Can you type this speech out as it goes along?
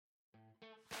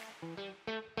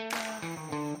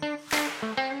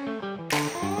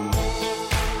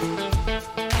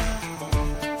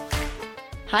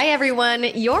Hi, everyone.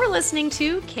 You're listening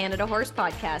to Canada Horse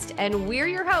Podcast, and we're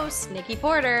your hosts, Nikki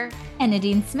Porter and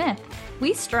Nadine Smith.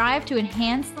 We strive to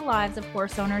enhance the lives of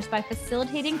horse owners by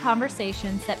facilitating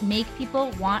conversations that make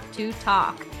people want to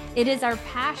talk. It is our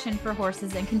passion for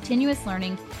horses and continuous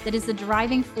learning that is the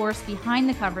driving force behind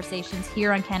the conversations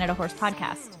here on Canada Horse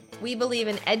Podcast. We believe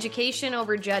in education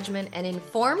over judgment and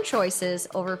informed choices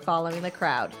over following the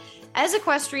crowd. As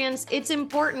equestrians, it's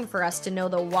important for us to know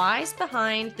the whys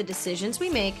behind the decisions we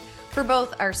make for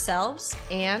both ourselves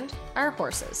and our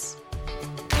horses.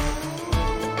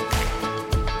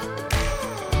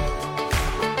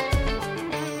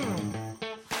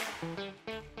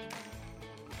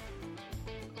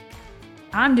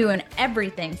 I'm doing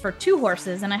everything for two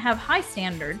horses, and I have high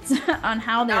standards on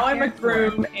how they're. Now I'm a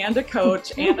groom and a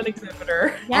coach and an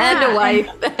exhibitor. Yeah, and a wife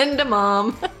and a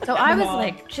mom. So I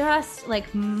was just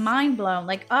mind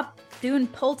blown, up doing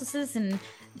poultices and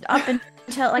up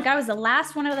until I was the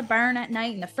last one out of the barn at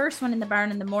night and the first one in the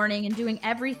barn in the morning, and doing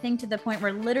everything to the point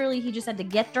where literally he just had to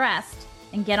get dressed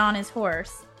and get on his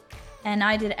horse. And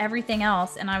I did everything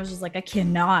else. And I was just like, I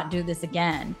cannot do this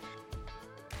again.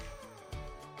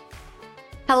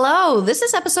 Hello, this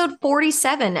is episode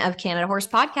 47 of Canada Horse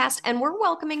Podcast, and we're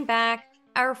welcoming back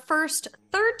our first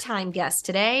third-time guest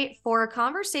today for a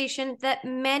conversation that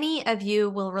many of you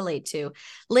will relate to.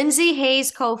 Lindsay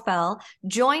Hayes-Kofel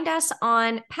joined us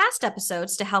on past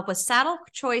episodes to help with saddle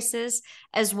choices,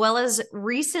 as well as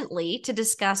recently to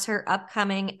discuss her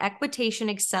upcoming Equitation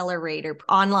Accelerator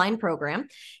online program.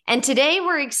 And today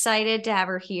we're excited to have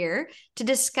her here to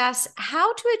discuss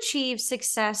how to achieve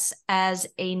success as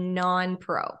a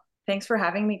non-pro. Thanks for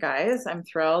having me, guys. I'm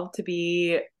thrilled to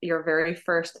be your very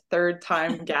first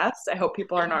third-time guest. I hope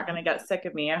people are not going to get sick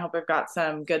of me. I hope I've got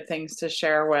some good things to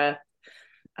share with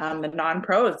the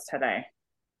non-pros today.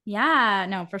 Yeah,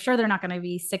 no, for sure they're not going to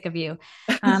be sick of you.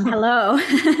 Hello.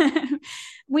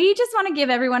 We just want to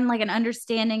give everyone an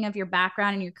understanding of your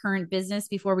background and your current business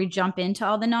before we jump into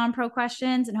all the non-pro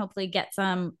questions and hopefully get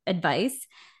some advice.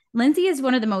 Lindsay is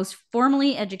one of the most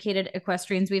formally educated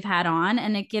equestrians we've had on,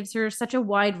 and it gives her such a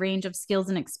wide range of skills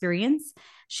and experience.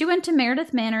 She went to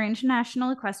Meredith Manor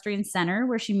International Equestrian Center,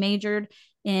 where she majored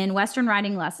in Western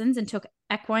riding lessons and took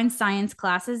equine science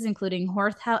classes, including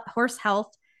horse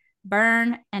health,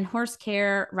 burn and horse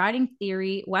care, riding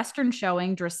theory, Western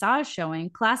showing, dressage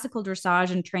showing, classical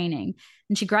dressage, and training.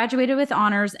 And she graduated with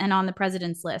honors and on the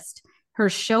president's list. Her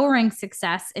show ring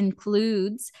success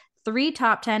includes 3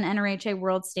 top 10 NRHA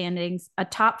world standings, a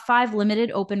top 5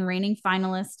 limited open reining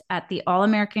finalist at the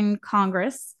All-American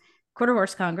Congress, Quarter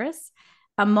Horse Congress,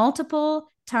 a multiple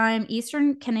time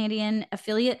Eastern Canadian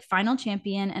affiliate final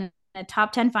champion, and a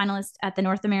top 10 finalist at the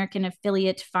North American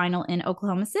affiliate final in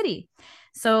Oklahoma City.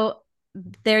 So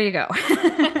there you go.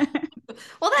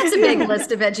 Well, that's a big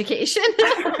list of education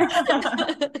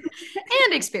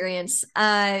and experience.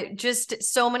 Just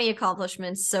so many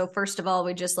accomplishments. So first of all,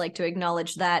 we just like to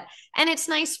acknowledge that. And it's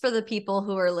nice for the people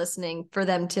who are listening, for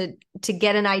them to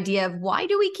get an idea of why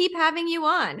do we keep having you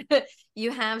on?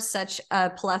 You have such a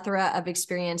plethora of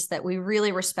experience that we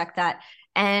really respect that.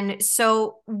 And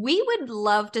so we would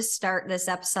love to start this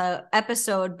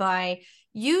episode by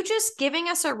you just giving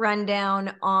us a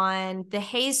rundown on the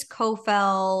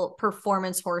Hayes-Kofel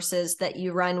performance horses that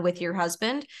you run with your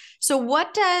husband. So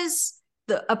what does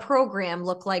a program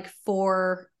look like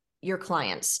for your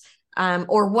clients?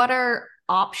 Or what are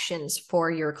options for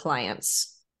your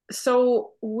clients?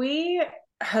 So we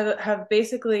have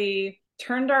basically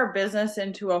turned our business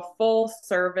into a full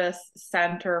service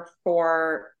center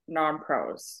for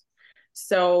non-pros.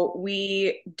 So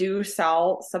we do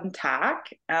sell some tack,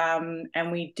 and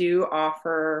we do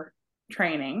offer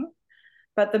training,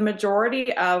 but the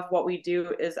majority of what we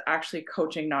do is actually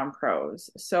coaching non-pros.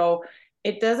 So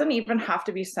it doesn't even have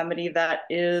to be somebody that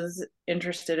is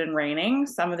interested in reining.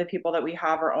 Some of the people that we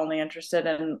have are only interested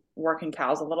in working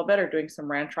cows a little bit or doing some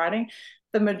ranch riding.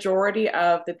 The majority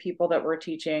of the people that we're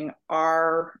teaching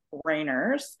are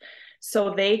reiners.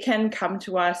 So they can come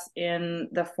to us in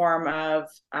the form of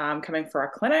coming for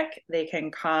a clinic. They can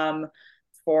come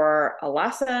for a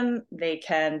lesson. They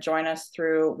can join us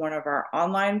through one of our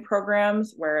online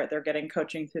programs where they're getting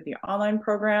coaching through the online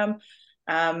program.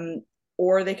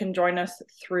 Or they can join us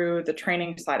through the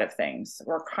training side of things.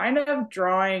 We're kind of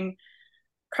trying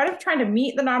to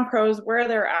meet the non-pros where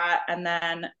they're at and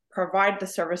then provide the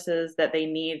services that they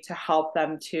need to help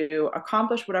them to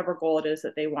accomplish whatever goal it is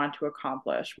that they want to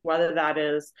accomplish, whether that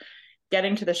is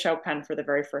getting to the show pen for the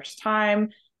very first time,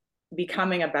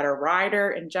 becoming a better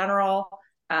rider in general,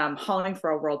 hauling for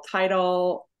a world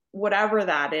title, whatever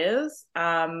that is,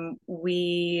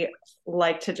 we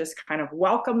like to just kind of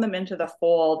welcome them into the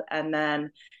fold and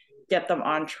then get them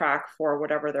on track for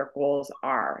whatever their goals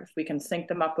are. If we can sync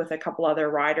them up with a couple other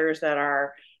riders that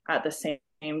are at the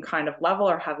same kind of level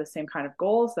or have the same kind of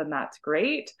goals, then that's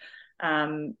great.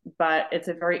 But it's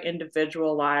a very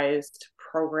individualized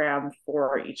program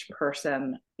for each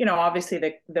person. You know,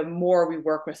 obviously the more we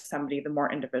work with somebody, the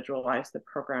more individualized the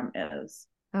program is.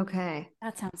 Okay.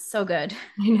 That sounds so good.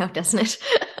 I know, doesn't it?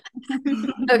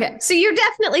 Okay. So you're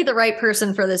definitely the right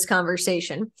person for this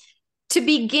conversation. To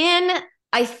begin,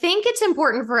 I think it's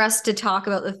important for us to talk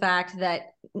about the fact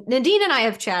that Nadine and I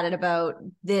have chatted about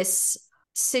this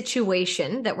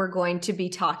situation that we're going to be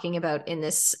talking about in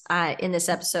this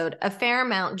episode a fair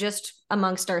amount, just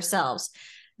amongst ourselves.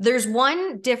 There's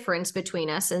one difference between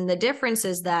us, and the difference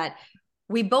is that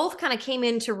we both kind of came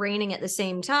into reining at the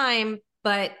same time,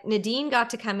 but Nadine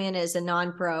got to come in as a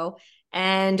non-pro,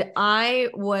 and I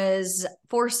was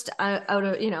forced out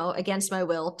of, against my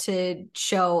will to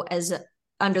show as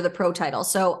under the pro title.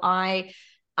 So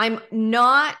I'm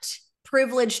not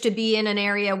privileged to be in an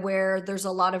area where there's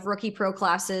a lot of rookie pro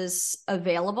classes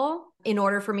available. In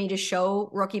order for me to show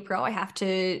rookie pro, I have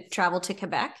to travel to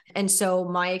Quebec. And so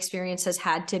my experience has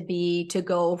had to be to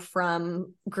go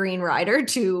from green rider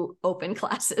to open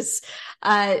classes.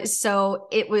 So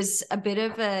it was a bit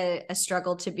of a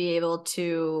struggle to be able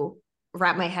to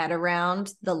wrap my head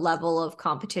around the level of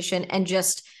competition. And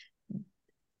just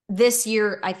this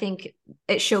year, I think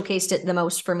it showcased it the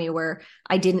most for me, where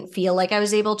I didn't feel like I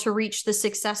was able to reach the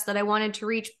success that I wanted to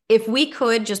reach. If we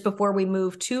could, just before we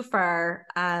move too far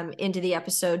into the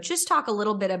episode, just talk a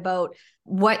little bit about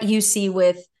what you see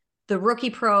with the rookie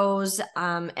pros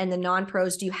and the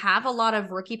non-pros. Do you have a lot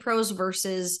of rookie pros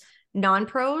versus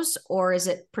non-pros, or is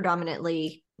it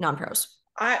predominantly non-pros?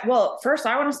 Well, first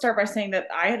I want to start by saying that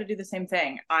I had to do the same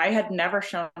thing. I had never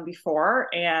shown before,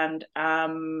 and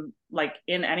like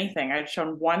in anything, I'd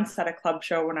shown once at a club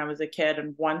show when I was a kid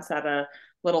and once at a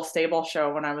little stable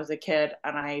show when I was a kid,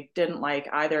 and I didn't like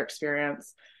either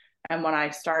experience. And when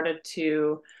I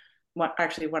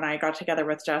when I got together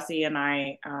with Jesse and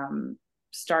I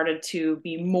started to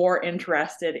be more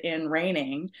interested in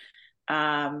reining,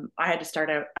 I had to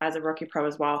start out as a rookie pro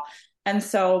as well. And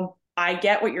so I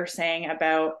get what you're saying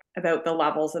about the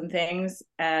levels and things.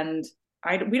 And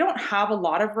we don't have a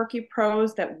lot of rookie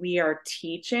pros that we are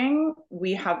teaching.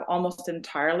 We have almost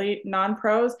entirely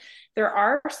non-pros. There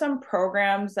are some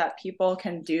programs that people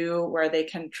can do where they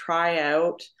can try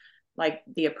out, like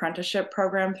the apprenticeship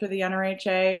program through the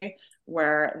NRHA,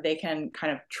 where they can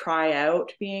kind of try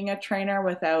out being a trainer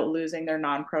without losing their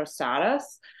non-pro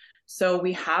status. So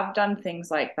we have done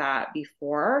things like that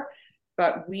before,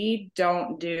 but we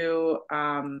don't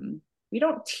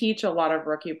teach a lot of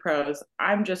rookie pros.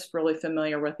 I'm just really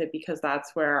familiar with it because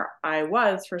that's where I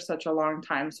was for such a long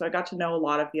time. So I got to know a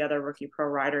lot of the other rookie pro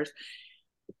riders.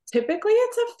 Typically,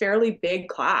 it's a fairly big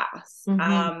class.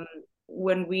 Mm-hmm.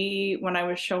 When I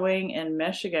was showing in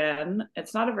Michigan,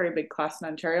 it's not a very big class in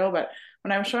Ontario, but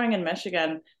when I was showing in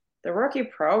Michigan, the rookie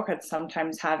pro could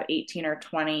sometimes have 18 or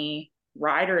 20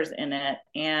 riders in it,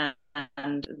 and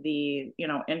the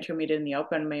intermediate and the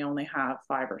open may only have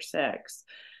 5 or 6.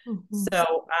 Mm-hmm.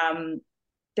 So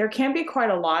there can be quite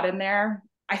a lot in there.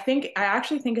 I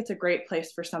actually think it's a great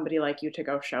place for somebody like you to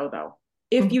go show, though,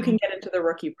 if mm-hmm. you can get into the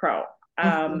rookie pro.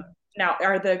 Mm-hmm. Now,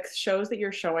 are the shows that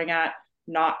you're showing at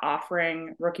not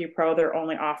offering rookie pro? They're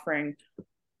only offering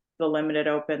the limited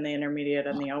open, the intermediate,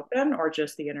 and the open, or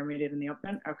just the intermediate and the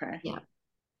open? Okay.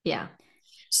 Yeah.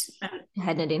 Go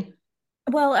ahead, Nadine.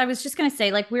 Well, I was just going to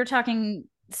say, like, we're talking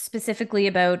specifically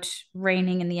about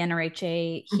reining in the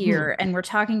NRHA here, mm-hmm. and we're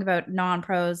talking about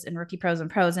non-pros and rookie pros and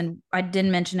pros. And I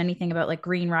didn't mention anything about like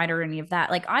green rider or any of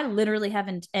that. Like, I literally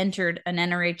haven't entered an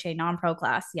NRHA non-pro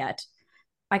class yet.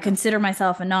 I consider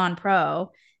myself a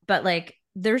non-pro, but like,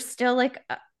 there's still like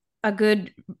a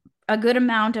good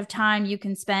amount of time you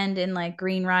can spend in like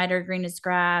green rider, green is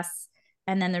grass.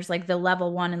 And then there's like the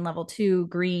level 1 and level 2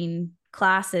 green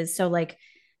classes. So like,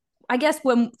 I guess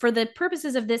for the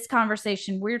purposes of this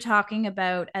conversation, we're talking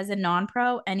about, as a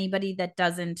non-pro, anybody that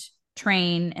doesn't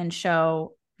train and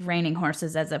show reining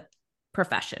horses as a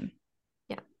profession.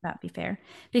 Yeah, that'd be fair.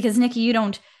 Because Nikki,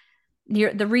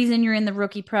 the reason you're in the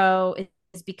rookie pro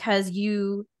is because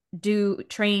you do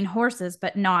train horses,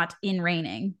 but not in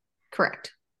reining.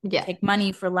 Correct. Yeah. Take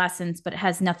money for lessons, but it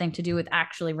has nothing to do with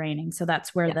actually reining. So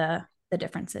that's where the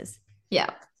difference is. Yeah.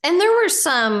 And there were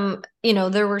some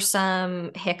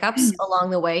hiccups along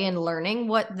the way in learning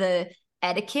what the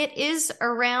etiquette is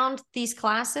around these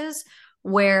classes,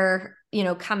 where,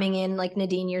 coming in, like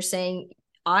Nadine, you're saying,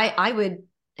 I would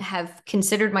have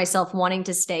considered myself wanting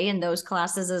to stay in those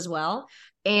classes as well.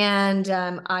 And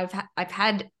I've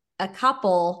had a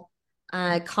couple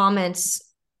comments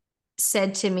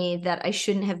said to me that I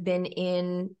shouldn't have been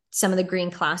in some of the green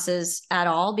classes at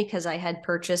all because I had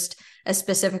purchased a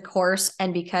specific horse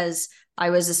and because I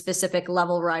was a specific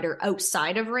level rider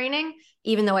outside of reining,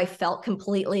 even though I felt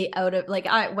completely out of, like,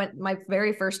 I went my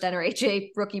very first NRHA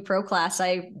rookie pro class,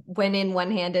 I went in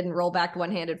one-handed and roll back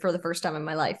one-handed for the first time in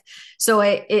my life. So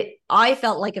I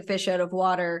felt like a fish out of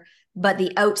water, but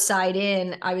the outside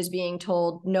in, I was being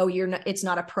told, no, you're not, it's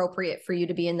not appropriate for you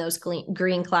to be in those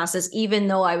green classes, even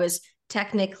though I was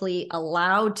technically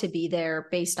allowed to be there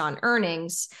based on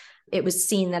earnings. It was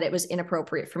seen that it was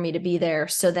inappropriate for me to be there.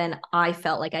 So then I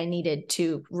felt like I needed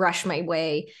to rush my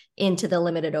way into the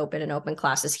limited open and open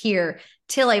classes here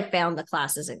till I found the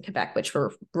classes in Quebec, which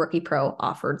were Rookie Pro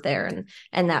offered there.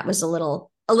 And that was a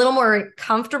little more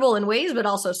comfortable in ways, but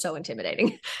also so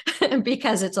intimidating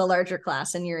because it's a larger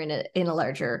class and you're in a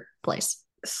larger place.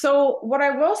 So what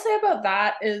I will say about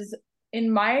that is, in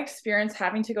my experience,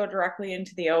 having to go directly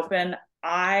into the open,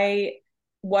 I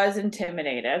was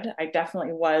intimidated. I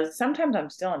definitely was. Sometimes I'm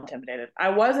still intimidated.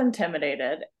 I was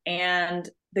intimidated. And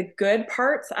the good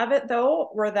parts of it, though,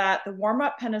 were that the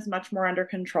warm-up pen is much more under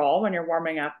control when you're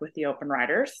warming up with the open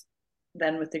riders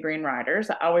than with the green riders.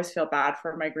 I always feel bad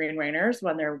for my green reiners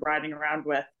when they're riding around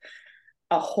with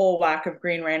a whole whack of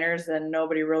green reiners and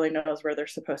nobody really knows where they're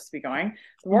supposed to be going.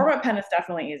 The warm-up pen is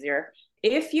definitely easier.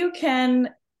 If you can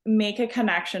make a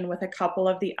connection with a couple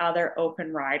of the other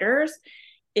open riders,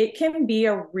 it can be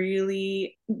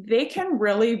they can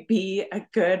really be a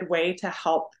good way to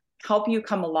help you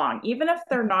come along, even if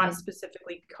they're not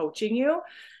specifically coaching you.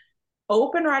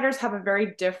 Open riders have a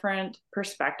very different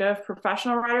perspective.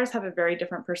 Professional riders have a very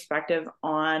different perspective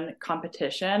on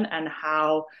competition and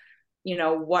how,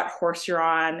 what horse you're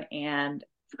on and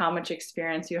how much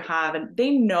experience you have. And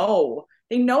they know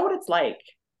what it's like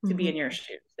to be in your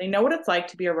shoes. They know what it's like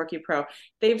to be a rookie pro.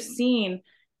 They've seen,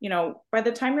 by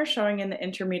the time you're showing in the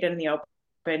intermediate and the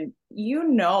open,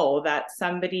 that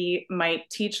somebody might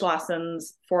teach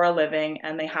lessons for a living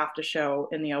and they have to show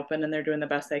in the open and they're doing the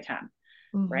best they can.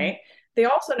 Right. They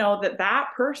also know that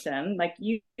person, like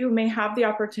you may have the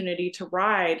opportunity to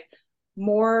ride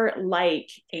more like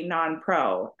a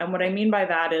non-pro. And what I mean by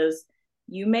that is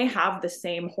you may have the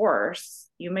same horse.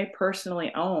 You may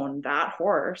personally own that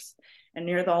horse and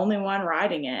you're the only one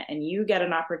riding it. And you get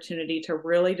an opportunity to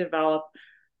really develop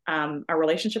a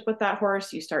relationship with that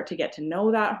horse. You start to get to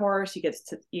know that horse. You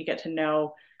get to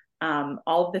know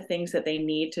all of the things that they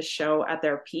need to show at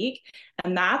their peak.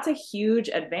 And that's a huge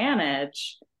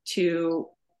advantage to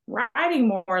riding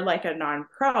more like a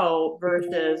non-pro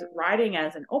versus riding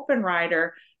as an open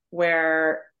rider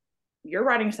where you're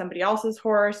riding somebody else's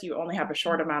horse. You only have a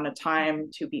short amount of time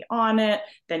to be on it.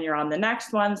 Then you're on the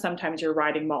next one. Sometimes you're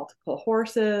riding multiple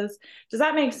horses. Does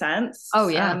that make sense? Oh,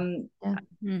 yeah.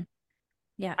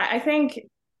 Yeah. I think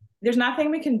there's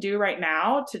nothing we can do right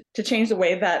now to change the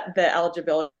way that the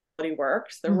eligibility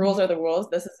works. The rules are the rules.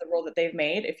 This is the rule that they've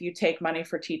made. If you take money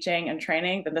for teaching and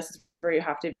training, then this is where you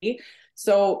have to be.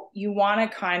 So you want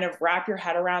to kind of wrap your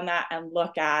head around that and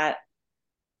look at,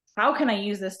 how can I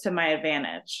use this to my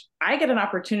advantage? I get an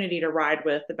opportunity to ride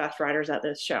with the best riders at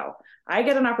this show. I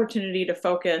get an opportunity to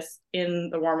focus in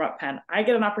the warm-up pen. I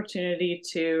get an opportunity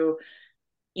to,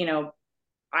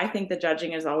 I think the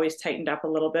judging is always tightened up a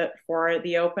little bit for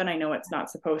the open. I know it's not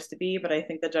supposed to be, but I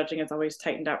think the judging is always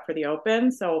tightened up for the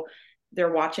open. So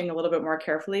they're watching a little bit more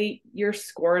carefully. Your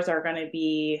scores are going to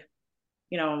be,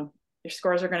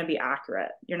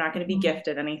 accurate. You're not going to be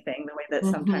gifted anything the way that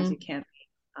sometimes you can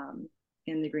be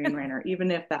in the green reiner,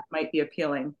 even if that might be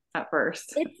appealing at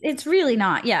first. It's really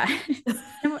not. Yeah.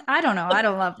 I don't know. I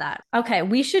don't love that. Okay.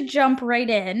 We should jump right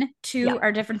in to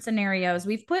our different scenarios.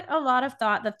 We've put a lot of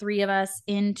thought, the three of us,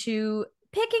 into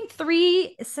picking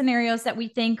 3 scenarios that we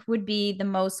think would be the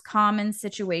most common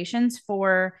situations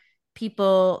for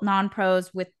people,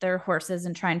 non-pros, with their horses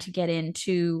and trying to get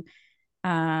into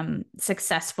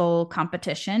successful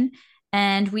competition.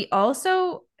 And we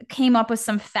also came up with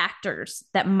some factors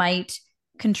that might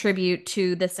contribute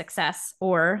to the success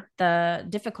or the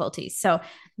difficulties. So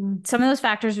some of those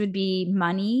factors would be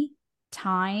money,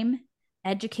 time,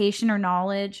 education or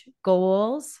knowledge,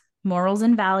 goals, morals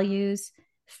and values,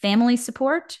 family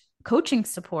support, coaching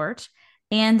support,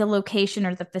 and the location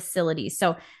or the facility.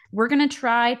 So we're going to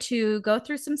try to go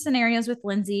through some scenarios with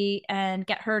Lindsay and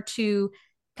get her to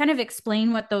kind of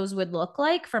explain what those would look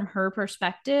like from her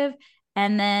perspective.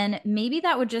 And then maybe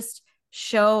that would just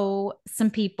show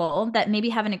some people that maybe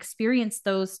haven't experienced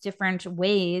those different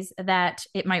ways that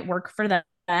it might work for them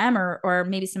them, or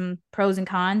maybe some pros and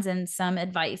cons and some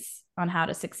advice on how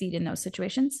to succeed in those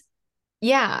situations?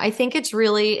 Yeah, I think it's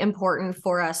really important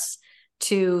for us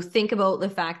to think about the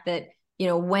fact that,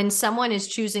 when someone is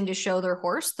choosing to show their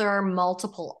horse, there are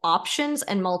multiple options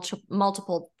and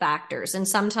multiple factors. And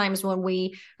sometimes when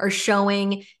we are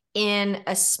showing in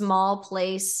a small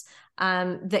place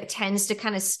that tends to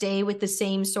kind of stay with the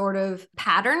same sort of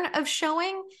pattern of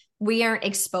showing, we aren't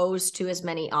exposed to as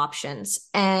many options.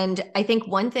 And I think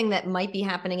one thing that might be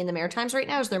happening in the Maritimes right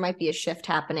now is there might be a shift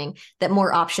happening, that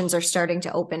more options are starting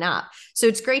to open up. So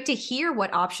it's great to hear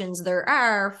what options there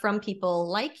are from people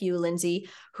like you, Lindsay,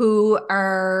 who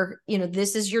are,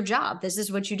 this is your job. This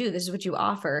is what you do. This is what you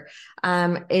offer,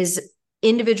 is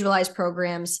individualized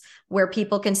programs where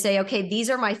people can say, okay, these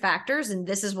are my factors and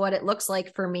this is what it looks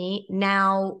like for me.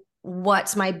 Now,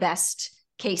 what's my best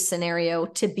case scenario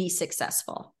to be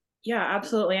successful? Yeah,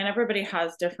 absolutely. And everybody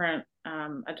has a different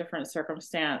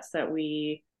circumstance that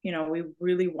we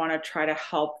really want to try to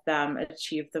help them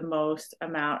achieve the most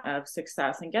amount of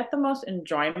success and get the most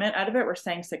enjoyment out of it. We're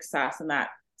saying success, and that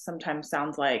sometimes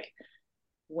sounds like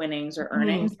winnings or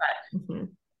earnings, but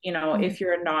if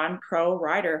you're a non-pro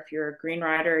rider, if you're a green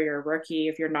rider, you're a rookie,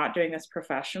 if you're not doing this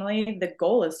professionally, the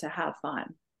goal is to have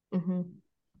fun.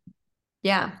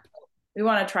 Yeah. We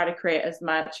want to try to create as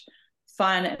much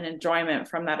fun and enjoyment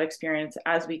from that experience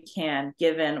as we can,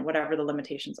 given whatever the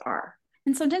limitations are.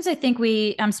 And sometimes I think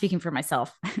I'm speaking for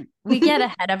myself, we get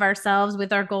ahead of ourselves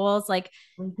with our goals. Like,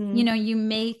 you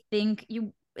may think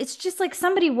it's just like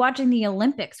somebody watching the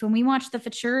Olympics. When we watch the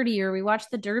Futurity or we watch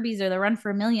the Derbies or the Run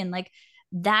for a Million, like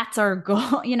that's our goal.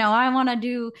 I want to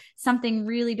do something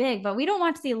really big, but we don't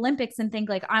watch the Olympics and think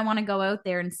like, I want to go out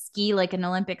there and ski like an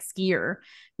Olympic skier.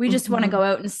 We just want to go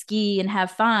out and ski and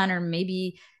have fun, or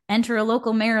maybe enter a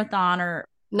local marathon or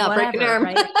not whatever,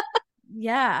 right?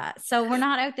 Yeah. So we're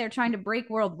not out there trying to break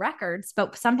world records,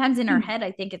 but sometimes in our head,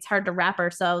 I think it's hard to wrap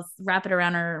it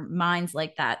around our minds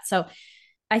like that. So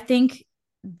I think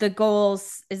the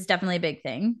goals is definitely a big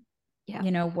thing.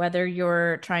 Yeah. Whether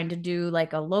you're trying to do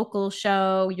like a local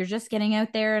show, you're just getting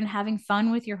out there and having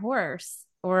fun with your horse,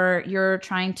 or you're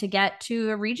trying to get to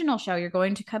a regional show, you're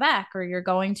going to Quebec or you're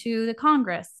going to the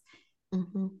Congress.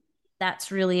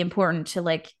 That's really important to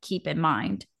like keep in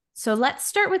mind. So let's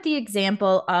start with the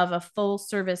example of a full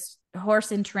service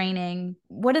horse in training.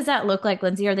 What does that look like,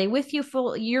 Lindsay? Are they with you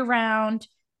full year round?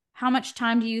 How much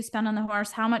time do you spend on the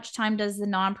horse? How much time does the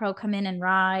non-pro come in and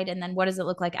ride? And then what does it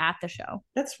look like at the show?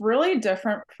 That's really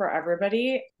different for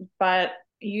everybody, but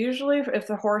usually if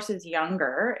the horse is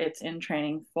younger, it's in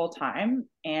training full time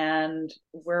and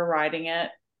we're riding it,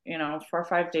 4 or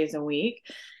 5 days a week.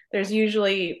 There's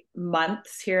usually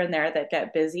months here and there that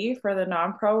get busy for the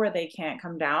non-pro where they can't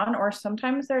come down, or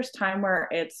sometimes there's time where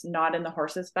it's not in the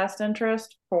horse's best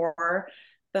interest for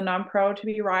the non-pro to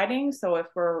be riding. So if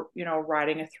we're,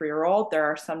 riding a 3-year-old, there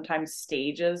are sometimes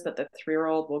stages that the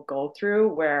 3-year-old will go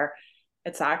through where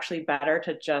it's actually better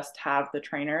to just have the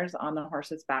trainers on the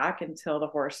horse's back until the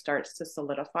horse starts to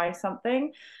solidify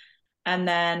something. And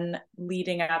then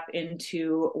leading up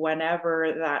into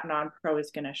whenever that non-pro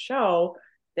is going to show,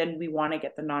 then we want to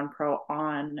get the non-pro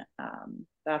on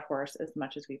that horse as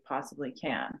much as we possibly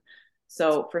can.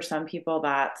 So for some people,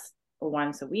 that's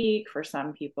once a week. For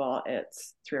some people,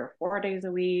 it's 3 or 4 days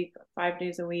a week, 5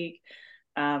 days a week.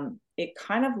 It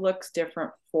kind of looks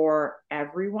different for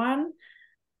everyone.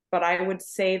 But I would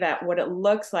say that what it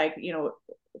looks like,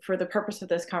 for the purpose of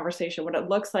this conversation, what it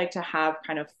looks like to have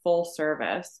kind of full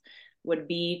service would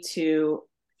be to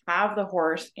have the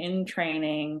horse in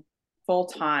training full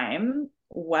time,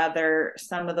 whether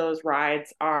some of those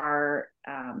rides are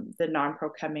the non-pro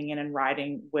coming in and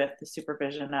riding with the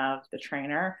supervision of the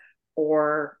trainer,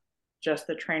 or just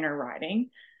the trainer riding.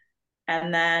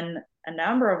 And then a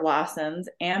number of lessons,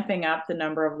 amping up the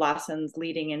number of lessons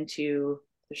leading into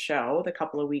the show, the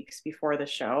couple of weeks before the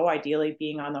show, ideally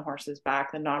being on the horse's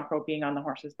back, the non-pro being on the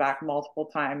horse's back multiple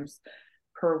times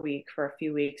per week for a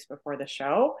few weeks before the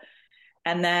show.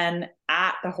 And then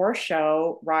at the horse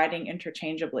show, riding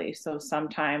interchangeably. So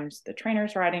sometimes the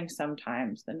trainer's riding,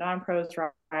 sometimes the non-pro's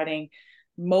riding.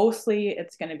 Mostly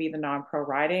it's going to be the non-pro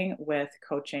riding with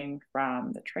coaching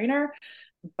from the trainer,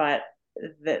 but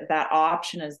that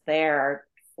option is there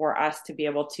for us to be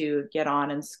able to get on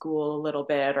and school a little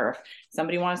bit, or if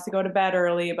somebody wants to go to bed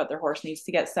early, but their horse needs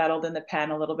to get settled in the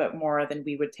pen a little bit more, then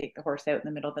we would take the horse out in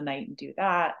the middle of the night and do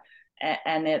that.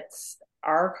 And it's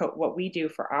what we do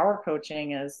for our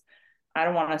coaching is, I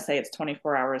don't want to say it's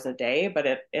 24 hours a day, but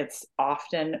it's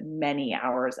often many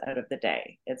hours out of the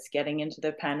day. It's getting into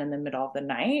the pen in the middle of the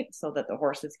night so that the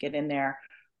horses get in there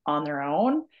on their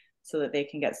own so that they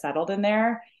can get settled in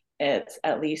there. it's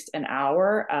at least an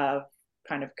hour of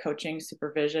kind of coaching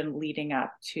supervision leading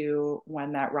up to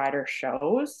when that rider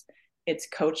shows. It's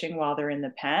coaching while they're in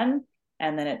the pen,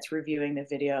 and then it's reviewing the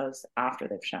videos after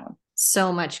they've shown.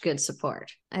 So much good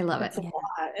support. I love it. It's a lot.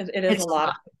 It is a lot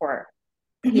of support.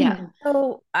 Yeah.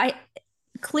 So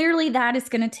clearly that is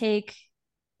going to take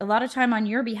a lot of time on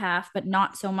your behalf, but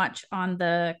not so much on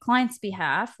the client's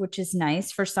behalf, which is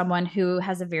nice for someone who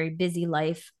has a very busy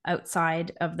life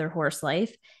outside of their horse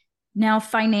life. Now,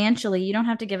 financially, you don't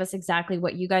have to give us exactly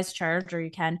what you guys charge, or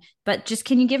you can, but just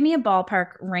can you give me a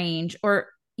ballpark range? Or,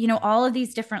 all of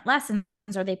these different lessons,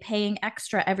 are they paying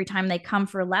extra every time they come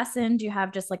for a lesson? Do you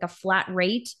have just like a flat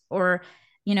rate, or,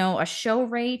 a show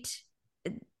rate?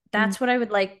 That's what I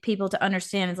would like people to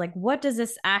understand, is like, what does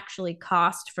this actually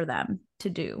cost for them to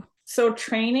do? So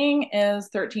training is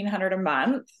 $1,300 a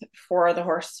month for the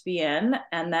horse to be in,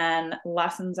 and then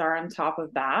lessons are on top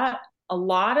of that. A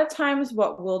lot of times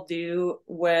what we'll do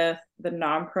with the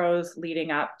non-pros leading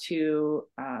up to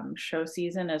show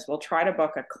season is we'll try to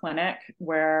book a clinic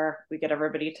where we get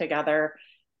everybody together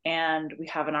and we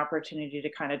have an opportunity to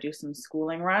kind of do some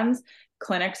schooling runs.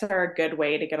 Clinics are a good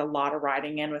way to get a lot of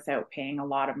riding in without paying a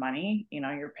lot of money.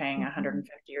 You're paying $150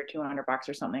 or $200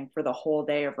 or something for the whole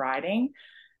day of riding.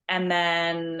 And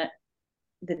then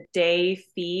the day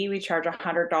fee, we charge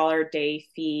 $100 day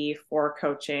fee for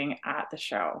coaching at the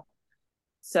show.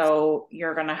 So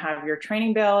you're going to have your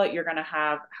training bill, you're going to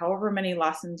have however many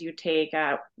lessons you take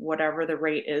at whatever the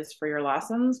rate is for your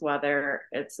lessons, whether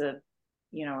it's a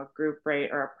group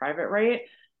rate or a private rate.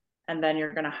 And then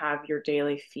you're going to have your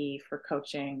daily fee for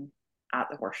coaching at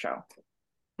the horse show.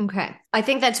 Okay. I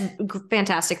think that's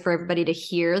fantastic for everybody to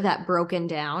hear that broken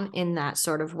down in that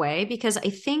sort of way, because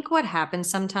I think what happens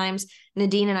sometimes,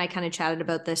 Nadine and I kind of chatted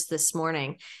about this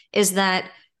morning, is that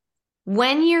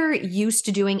when you're used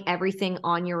to doing everything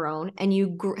on your own and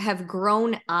you have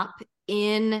grown up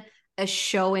in a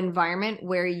show environment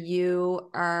where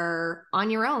you are on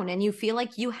your own and you feel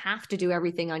like you have to do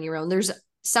everything on your own.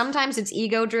 Sometimes it's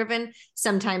ego driven.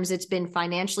 Sometimes it's been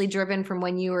financially driven from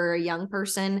when you were a young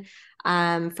person,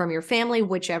 from your family,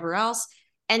 whichever else.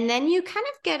 And then you kind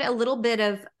of get a little bit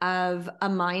of a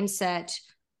mindset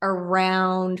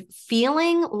around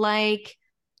feeling like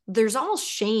there's almost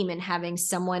shame in having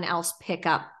someone else pick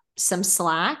up some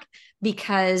slack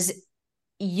because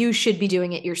you should be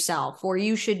doing it yourself, or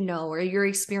you should know, or your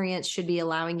experience should be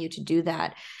allowing you to do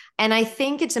that. And I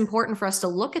think it's important for us to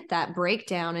look at that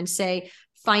breakdown and say,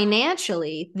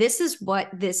 financially, this is what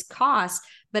this costs.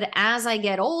 But as I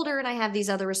get older and I have these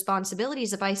other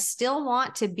responsibilities, if I still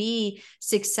want to be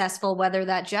successful, whether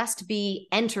that just be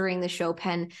entering the show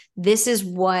pen, this is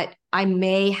what I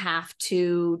may have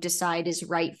to decide is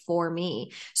right for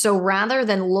me. So rather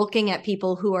than looking at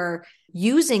people who are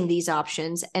using these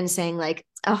options and saying like,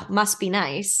 oh, must be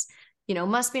nice,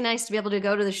 must be nice to be able to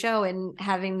go to the show and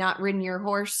having not ridden your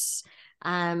horse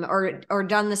or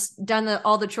done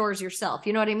all the chores yourself.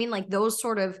 You know what I mean? Like those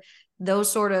sort of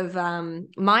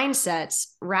mindsets,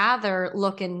 rather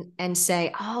look and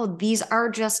say, oh, these are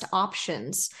just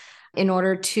options in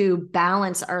order to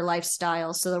balance our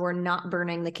lifestyle so that we're not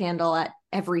burning the candle at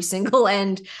every single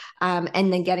end,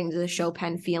 and then getting to the show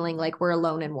pen feeling like we're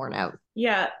alone and worn out.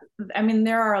 Yeah. I mean,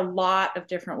 there are a lot of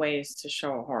different ways to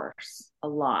show a horse, a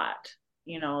lot.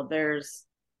 There's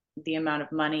the amount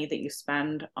of money that you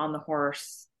spend on the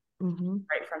horse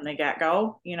right from the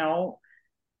get-go.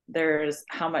 There's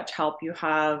how much help you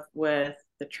have with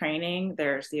the training.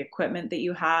 There's the equipment that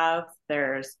you have.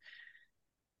 There's,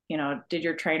 did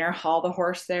your trainer haul the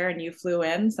horse there and you flew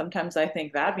in? Sometimes I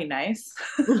think that'd be nice.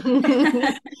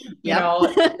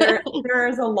 There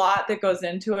is a lot that goes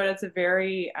into it. It's a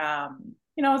very,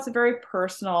 it's a very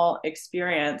personal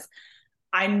experience.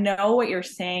 I know what you're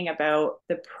saying about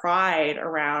the pride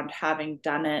around having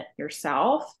done it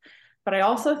yourself, but I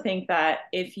also think that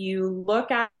if you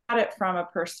look at it from a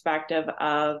perspective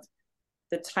of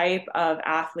the type of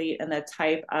athlete and the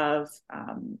type of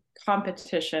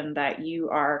competition that you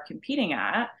are competing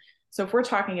at. So if we're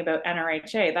talking about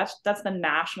NRHA, that's the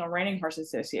National Reining Horse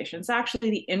Association. It's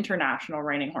actually the International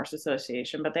Reining Horse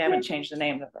Association, but they haven't changed the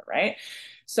name of it, right?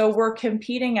 So we're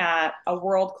competing at a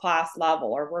world-class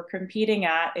level, or we're competing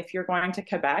at, if you're going to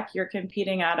Quebec, you're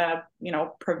competing at a,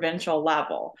 provincial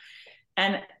level.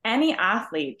 And any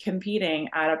athlete competing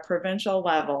at a provincial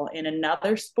level in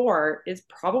another sport is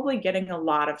probably getting a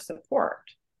lot of support,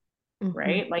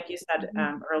 right? Like you said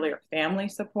earlier, family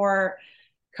support,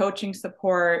 coaching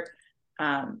support,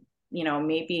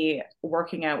 maybe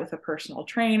working out with a personal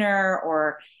trainer,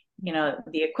 or,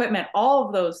 the equipment, all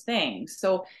of those things.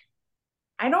 So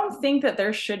I don't think that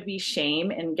there should be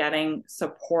shame in getting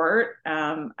support.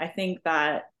 I think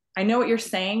that I know what you're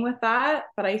saying with that,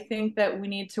 but I think that we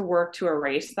need to work to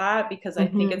erase that, because I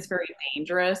think it's very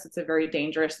dangerous. It's a very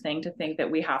dangerous thing to think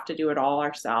that we have to do it all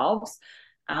ourselves.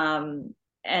 And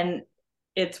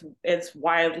it's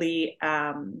widely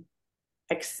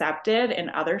accepted in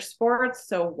other sports.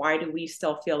 So why do we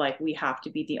still feel like we have to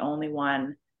be the only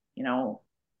one, you know,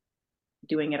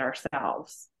 doing it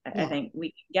ourselves? I think we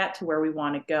can get to where we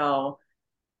want to go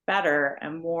better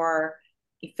and more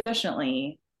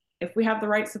efficiently if we have the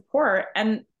right support,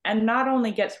 and not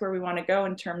only get to where we want to go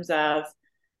in terms of,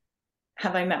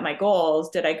 have I met my goals?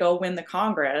 Did I go win the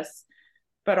Congress?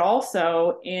 But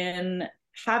also in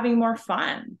having more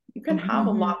fun. You can have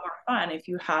a lot more fun if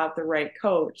you have the right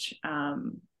coach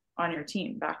on your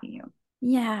team backing you.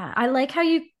 Yeah, I like how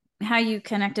you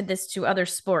connected this to other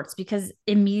sports, because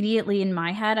immediately in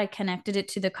my head I connected it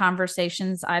to the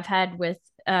conversations I've had with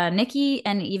Nikki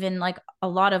and even like a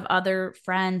lot of other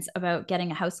friends about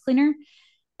getting a house cleaner.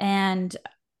 And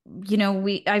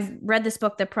I've read this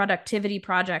book, The Productivity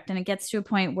Project, and it gets to a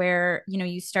point where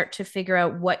you start to figure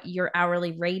out what your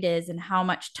hourly rate is and how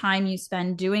much time you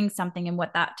spend doing something and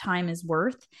what that time is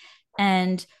worth.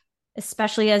 And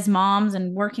especially as moms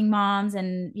and working moms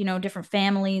and different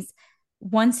families,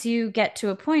 once you get to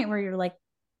a point where you're like,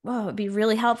 whoa, it'd be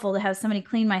really helpful to have somebody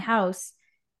clean my house,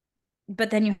 but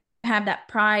then you have that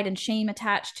pride and shame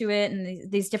attached to it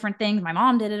and these different things. My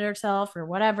mom did it herself or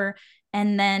whatever.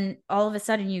 And then all of a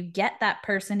sudden you get that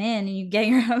person in and you get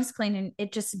your house clean, and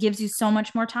it just gives you so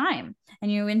much more time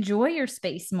and you enjoy your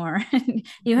space more.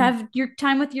 You have your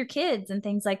time with your kids and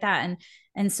things like that.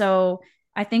 And so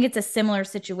I think it's a similar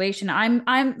situation. I'm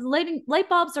light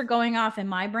bulbs are going off in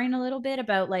my brain a little bit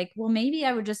about like, well, maybe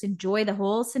I would just enjoy the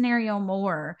whole scenario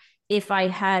more if I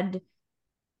had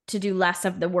to do less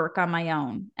of the work on my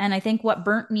own. And I think what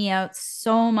burnt me out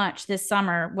so much this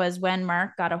summer was when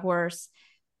Mark got a horse.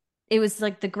 It was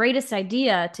like the greatest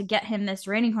idea to get him this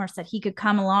reining horse that he could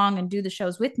come along and do the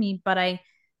shows with me. But I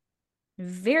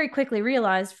very quickly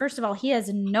realized, first of all, he has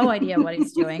no idea what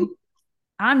he's doing.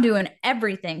 I'm doing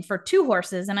everything for 2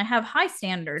 horses, and I have high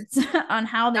standards on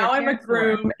how they're. Now I'm a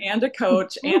groom and a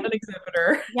coach and an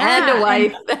exhibitor. Yeah. And a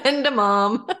wife and a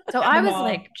mom. So I was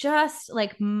like, just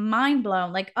like mind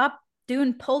blown, like up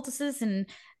doing poultices and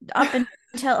up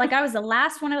until like I was the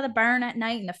last one out of the barn at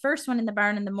night and the first one in the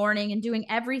barn in the morning, and doing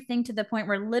everything to the point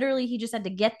where literally he just had to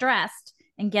get dressed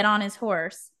and get on his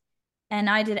horse. And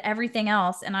I did everything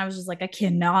else. And I was just like, I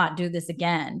cannot do this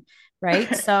again.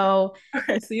 Right. So,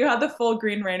 okay, so you had the full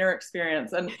Green Rainer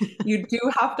experience, and you do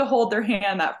have to hold their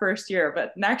hand that first year,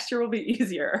 but next year will be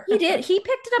easier. He did. He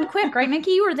picked it up quick, right, Nikki?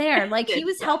 You were there. Like he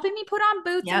was helping me put on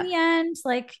boots in the end.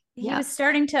 Like he was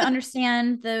starting to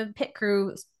understand the pit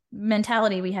crew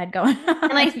mentality we had going on.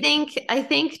 And I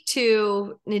think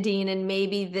too, Nadine, and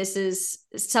maybe this is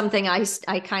something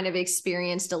I kind of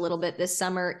experienced a little bit this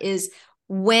summer, is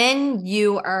when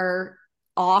you are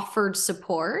offered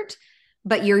support,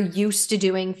 but you're used to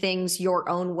doing things your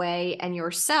own way and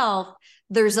yourself,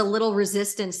 there's a little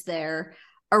resistance there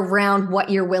around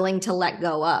what you're willing to let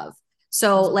go of.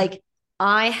 So like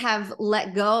I have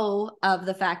let go of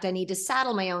the fact I need to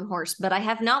saddle my own horse, but I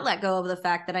have not let go of the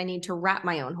fact that I need to wrap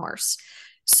my own horse.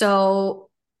 So,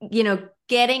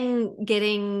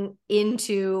 getting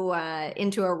into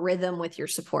a rhythm with your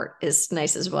support is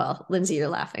nice as well. Lindsay, you're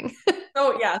laughing.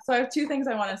 So I have 2 things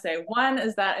I want to say. One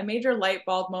is that a major light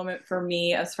bulb moment for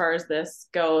me as far as this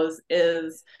goes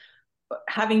is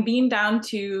having been down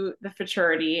to the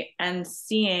futurity and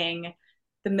seeing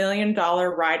the $1 million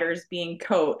riders being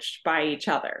coached by each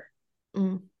other.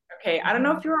 Okay, I don't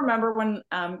know if you remember when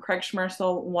Craig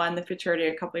Schmersel won the futurity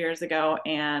a couple of years ago,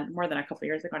 and more than a couple of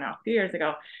years ago now, a few years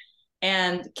ago,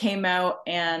 and came out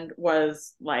and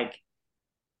was like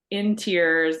in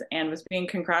tears and was being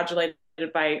congratulated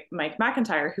by Mike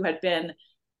McIntyre, who had been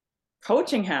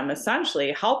coaching him,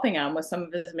 essentially helping him with some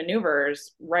of his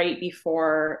maneuvers right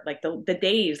before like the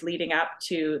days leading up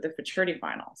to the futurity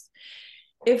finals.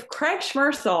 If Craig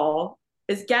Schmersel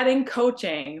is getting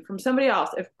coaching from somebody else,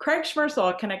 if Craig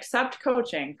Schmersel can accept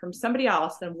coaching from somebody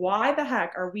else, then why the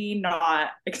heck are we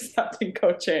not accepting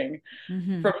coaching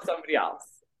from somebody else?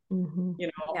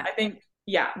 I think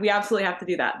we absolutely have to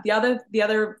do that. The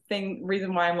other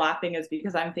reason why I'm laughing is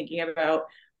because I'm thinking about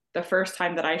the first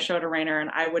time that I showed a reiner, and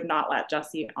I would not let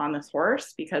Jesse on this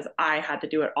horse because I had to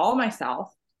do it all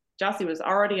myself. Jesse was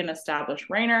already an established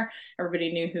reiner.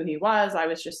 Everybody knew who he was. I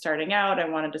was just starting out. I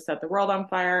wanted to set the world on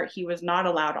fire. He was not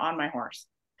allowed on my horse.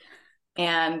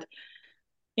 And,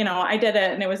 I did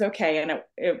it and it was okay. And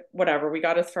it whatever, we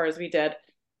got as far as we did.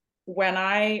 when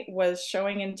I was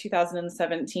showing in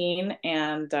 2017,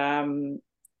 and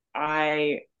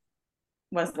I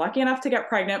was lucky enough to get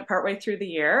pregnant partway through the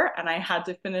year, and I had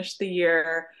to finish the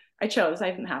year. I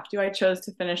didn't have to, I chose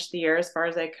to finish the year as far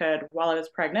as I could while I was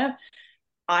pregnant.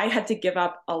 I had to give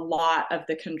up a lot of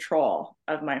the control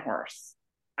of my horse.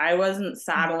 I wasn't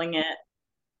saddling it.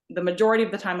 The majority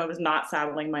of the time, I was not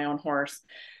saddling my own horse.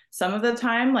 Some of the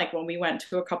time, like when we went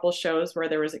to a couple shows where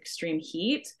there was extreme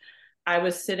heat, I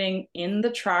was sitting in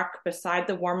the truck beside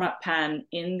the warm-up pen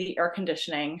in the air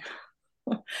conditioning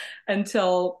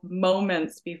until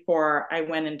moments before I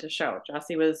went into show.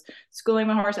 Jesse was schooling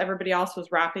my horse. Everybody else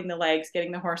was wrapping the legs,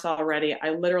 getting the horse all ready. I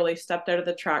literally stepped out of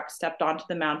the truck, stepped onto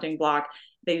the mounting block.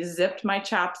 They zipped my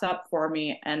chaps up for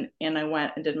me, and in I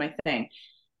went and did my thing.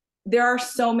 There are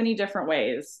so many different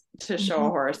ways to show a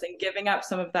horse, and giving up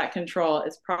some of that control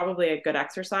is probably a good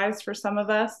exercise for some of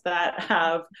us that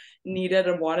have needed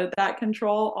and wanted that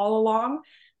control all along.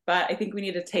 But I think we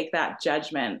need to take that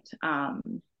judgment.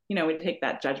 We take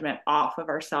that judgment off of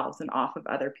ourselves and off of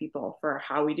other people for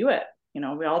how we do it.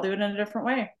 We all do it in a different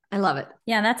way. I love it.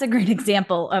 Yeah, that's a great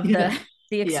example of the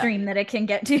extreme that it can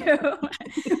get to.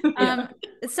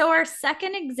 So our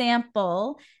second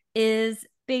example is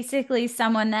basically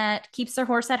someone that keeps their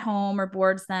horse at home or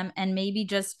boards them and maybe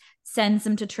just sends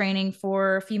them to training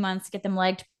for a few months, get them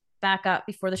legged back up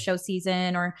before the show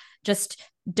season, or just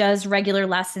does regular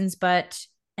lessons,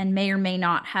 and may or may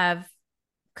not have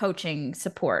coaching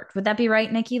support. Would that be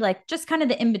right, Nikki? Like just kind of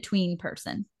the in-between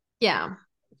person. Yeah.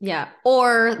 Yeah.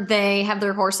 Or they have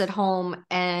their horse at home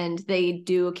and they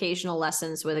do occasional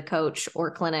lessons with a coach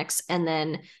or clinics, and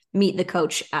then meet the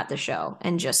coach at the show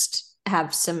and just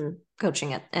have some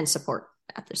coaching and support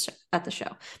at the show,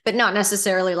 but not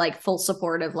necessarily like full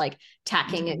support of like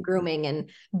tacking and grooming and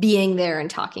being there and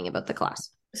talking about the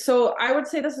class. So I would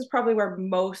say this is probably where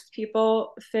most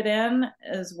people fit in,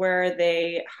 is where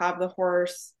they have the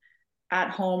horse at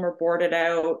home or boarded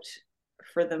out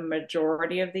for the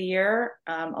majority of the year.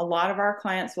 A lot of our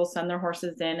clients will send their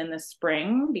horses in the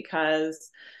spring, because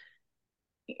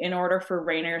in order for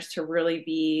reiners to really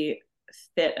be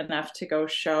fit enough to go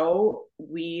show,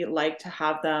 we like to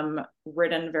have them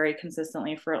ridden very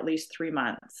consistently for at least 3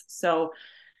 months. So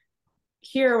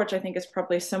here, which I think is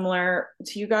probably similar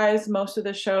to you guys, most of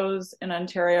the shows in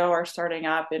Ontario are starting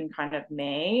up in kind of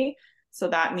May. So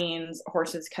that means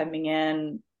horses coming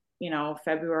in,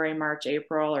 February, March,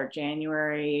 April, or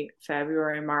January,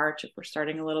 February, March, if we're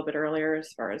starting a little bit earlier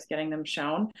as far as getting them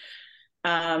shown.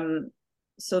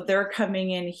 So they're coming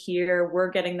in here,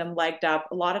 we're getting them legged up.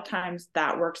 A lot of times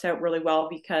that works out really well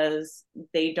because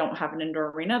they don't have an indoor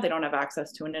arena. They don't have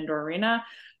access to an indoor arena,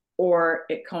 or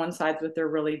it coincides with their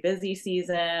really busy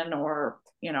season, or,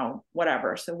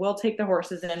 whatever. So we'll take the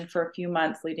horses in for a few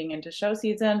months leading into show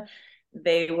season.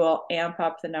 They will amp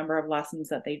up the number of lessons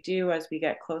that they do as we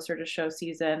get closer to show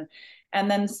season.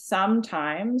 And then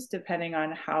sometimes, depending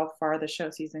on how far the show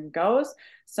season goes,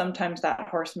 sometimes that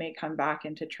horse may come back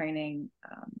into training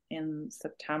in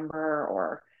September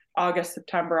or August,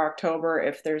 September, October,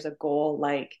 if there's a goal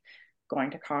like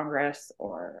going to Congress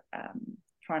or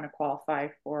trying to qualify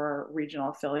for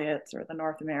regional affiliates or the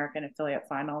North American affiliate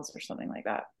finals or something like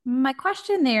that. My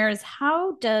question there is,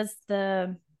 how does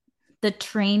the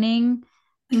training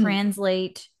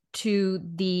translate to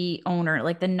the owner,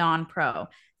 like the non-pro?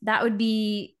 That would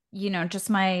be, just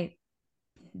my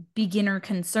beginner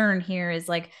concern here is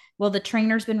like, well, the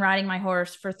trainer's been riding my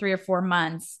horse for 3 or 4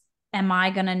 months. Am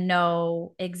I going to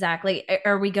know exactly?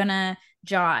 Are we going to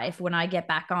jive when I get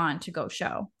back on to go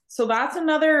show? So that's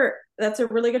a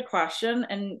really good question.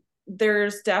 And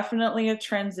there's definitely a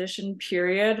transition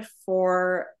period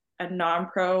for a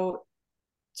non-pro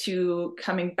to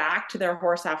coming back to their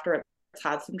horse after it's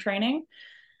had some training.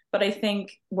 But I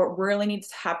think what really needs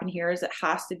to happen here is it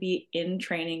has to be in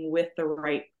training with the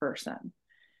right person.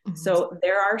 Mm-hmm. So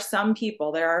there are some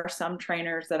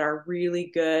trainers that are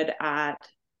really good at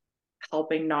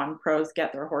helping non-pros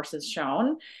get their horses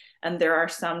shown. And there are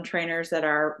some trainers that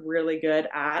are really good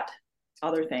at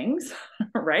other things,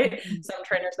 right? Mm-hmm. Some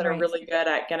trainers that are really good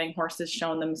at getting horses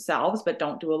shown themselves, but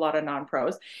don't do a lot of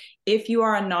non-pros. If you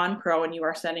are a non-pro and you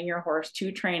are sending your horse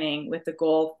to training with the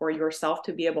goal for yourself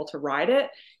to be able to ride it,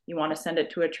 you want to send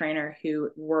it to a trainer who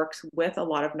works with a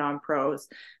lot of non-pros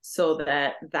so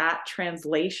that that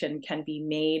translation can be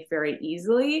made very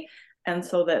easily. And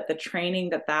so that the training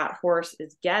that horse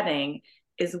is getting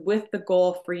is with the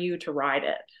goal for you to ride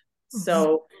it. Mm-hmm.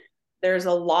 So there's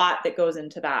a lot that goes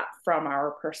into that from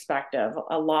our perspective,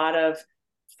 a lot of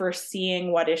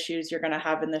foreseeing what issues you're going to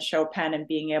have in the show pen and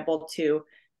being able to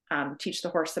teach the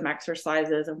horse some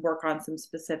exercises and work on some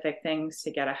specific things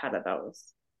to get ahead of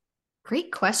those.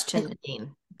 Great question,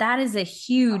 Nadine. That is a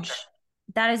huge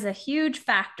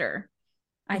factor,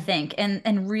 I think,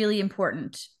 and really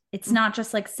important. It's not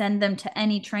just like send them to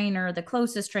any trainer, the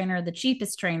closest trainer, the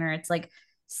cheapest trainer. It's like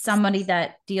somebody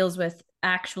that deals with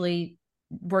actually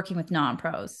working with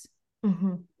non-pros. Mm-hmm.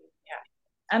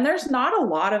 Yeah. And there's not a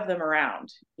lot of them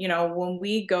around. When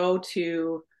we go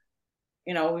to,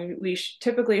 we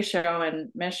typically show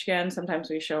in Michigan, sometimes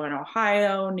we show in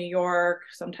Ohio, New York,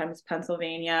 sometimes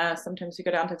Pennsylvania, sometimes we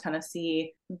go down to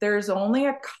Tennessee. There's only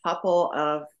a couple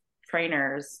of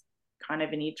trainers kind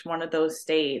of in each one of those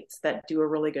states that do a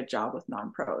really good job with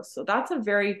non-pros. So that's a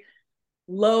very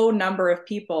low number of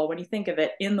people when you think of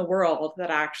it in the world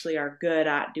that actually are good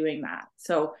at doing that.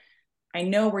 So I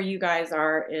know where you guys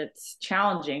are, it's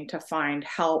challenging to find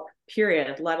help,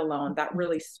 period, let alone that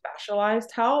really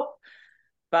specialized help.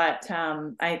 But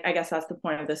I guess that's the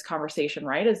point of this conversation,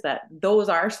 right? Is that those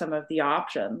are some of the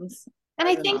options. And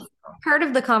I think part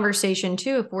of the conversation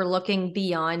too, if we're looking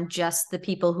beyond just the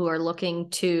people who are looking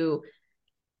to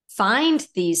find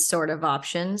these sort of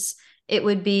options, it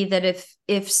would be that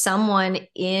if someone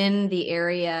in the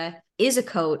area is a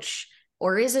coach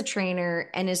or is a trainer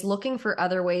and is looking for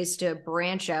other ways to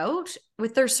branch out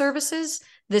with their services,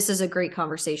 this is a great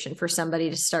conversation for somebody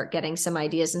to start getting some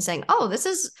ideas and saying, oh, this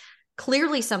is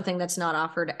clearly something that's not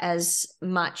offered as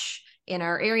much in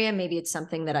our area. Maybe it's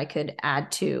something that I could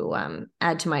add to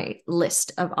my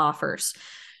list of offers.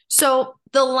 So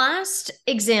the last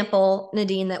example,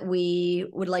 Nadine, that we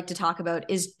would like to talk about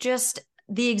is just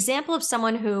the example of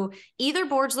someone who either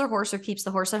boards their horse or keeps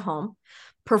the horse at home,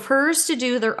 prefers to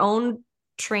do their own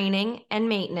training and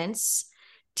maintenance,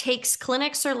 takes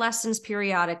clinics or lessons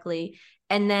periodically,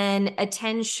 and then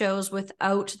attends shows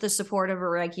without the support of a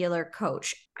regular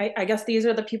coach. I guess these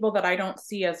are the people that I don't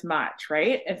see as much,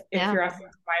 right? If you're asking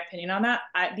my opinion on that,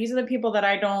 these are the people that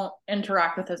I don't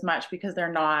interact with as much because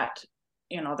they're not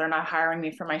hiring me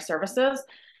for my services.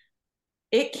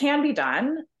 It can be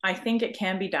done. I think it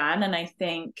can be done. And I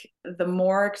think the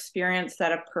more experience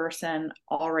that a person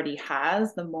already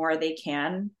has, the more they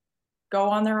can go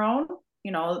on their own.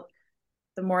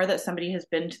 The more that somebody has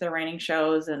been to the reining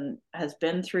shows and has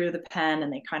been through the pen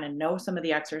and they kind of know some of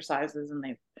the exercises and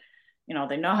they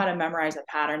know how to memorize a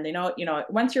pattern. They know,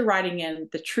 once you're riding in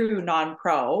the true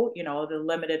non-pro, the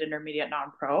limited intermediate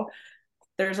non-pro,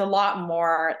 there's a lot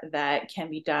more that can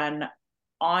be done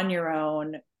on your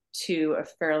own to a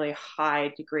fairly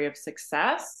high degree of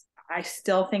success. I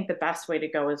still think the best way to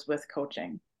go is with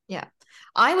coaching. Yeah.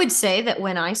 I would say that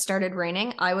when I started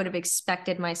reining, I would have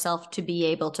expected myself to be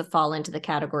able to fall into the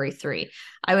category 3.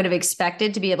 I would have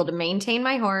expected to be able to maintain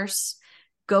my horse,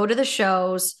 go to the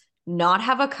shows, not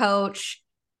have a coach,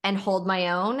 and hold my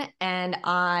own. And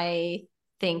I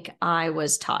think I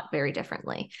was taught very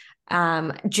differently.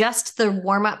 Just the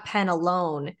warm-up pen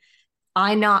alone,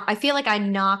 I feel like I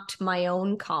knocked my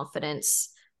own confidence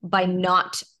by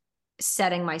not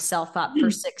setting myself up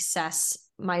for success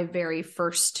my very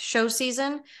first show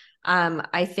season.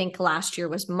 I think last year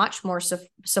was much more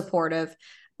supportive,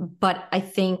 but I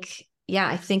think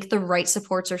the right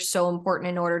supports are so important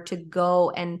in order to go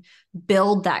and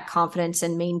build that confidence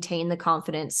and maintain the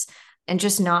confidence and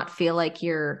just not feel like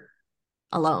you're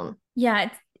alone. Yeah,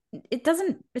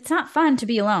 it's not fun to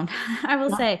be alone. I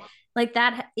will say, like,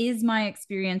 that is my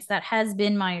experience. That has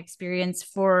been my experience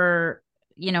for,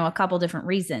 a couple different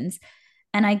reasons.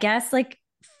 And I guess, like,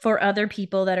 for other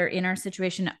people that are in our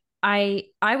situation, I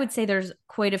would say there's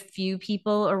quite a few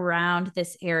people around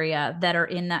this area that are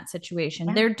in that situation.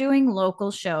 Yeah. They're doing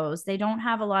local shows. They don't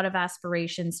have a lot of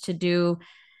aspirations to do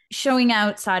showing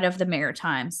outside of the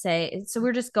Maritimes, say. So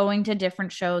we're just going to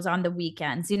different shows on the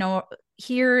weekends.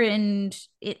 Here in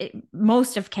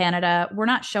most of Canada, we're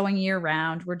not showing year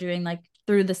round. We're doing like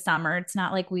through the summer. It's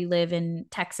not like we live in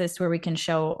Texas where we can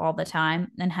show all the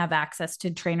time and have access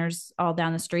to trainers all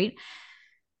down the street.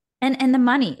 And the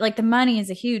money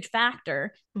is a huge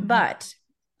factor, mm-hmm. But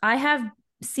I have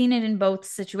seen it in both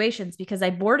situations because I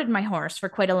boarded my horse for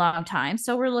quite a long time.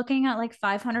 So we're looking at like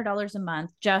 $500 a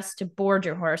month just to board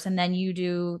your horse. And then you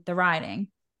do the riding.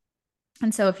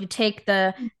 And so if you take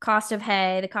the cost of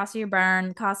hay, the cost of your barn,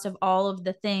 the cost of all of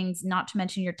the things, not to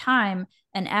mention your time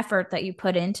and effort that you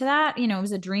put into that, it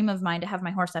was a dream of mine to have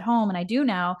my horse at home, and I do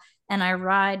now. And I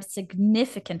ride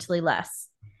significantly less.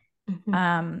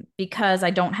 Mm-hmm. Because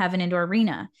I don't have an indoor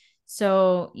arena.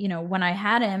 So, when I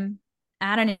had him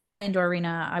at an indoor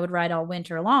arena, I would ride all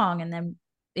winter long, and then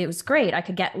it was great. I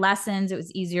could get lessons. It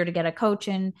was easier to get a coach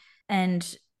in,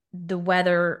 and the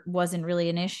weather wasn't really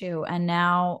an issue. And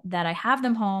now that I have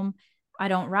them home, I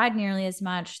don't ride nearly as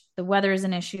much. The weather is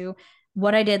an issue.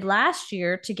 what I did last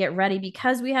year to get ready,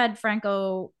 because we had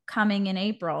Franco coming in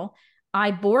April,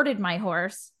 I boarded my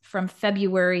horse from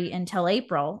February until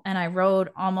April, and I rode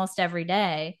almost every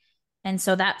day. And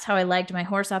so that's how I legged my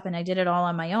horse up, and I did it all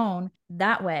on my own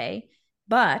that way.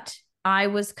 But I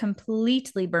was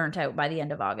completely burnt out by the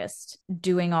end of August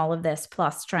doing all of this,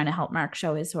 plus trying to help Mark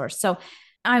show his horse. So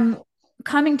I'm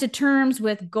coming to terms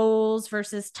with goals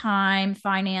versus time,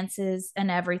 finances, and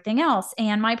everything else.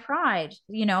 And my pride,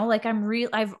 like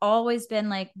I've always been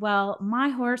like, well, my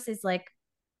horse is like,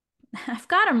 I've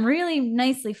got him really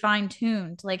nicely fine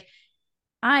tuned. Like,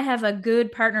 I have a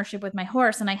good partnership with my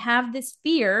horse, and I have this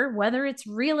fear, whether it's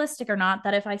realistic or not,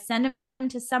 that if I send him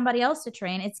to somebody else to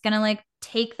train, it's going to like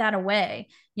take that away.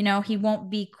 He won't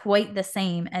be quite the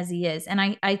same as he is.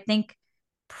 And I think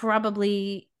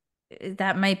probably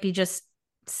that might be just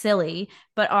silly,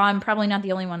 but I'm probably not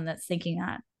the only one that's thinking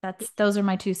that. Those are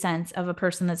my 2 cents of a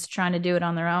person that's trying to do it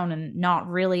on their own and not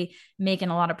really making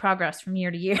a lot of progress from year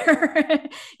to year.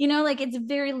 Like it's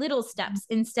very little steps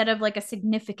instead of like a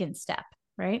significant step,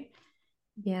 right?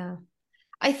 Yeah.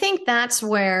 I think that's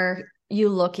where you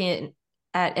look at,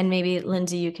 and maybe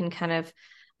Lindsay, you can kind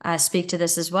of speak to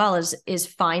this as well, is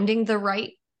finding the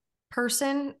right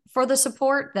person for the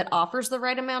support that offers the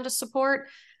right amount of support.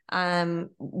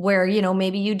 Where,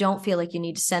 maybe you don't feel like you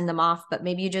need to send them off, but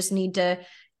maybe you just need to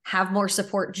have more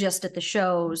support just at the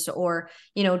shows, or,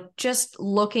 just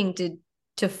looking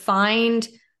to find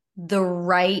the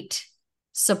right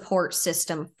support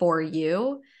system for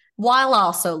you, while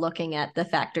also looking at the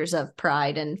factors of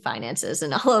pride and finances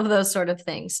and all of those sort of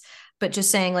things. But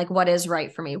just saying, like, what is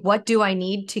right for me? What do I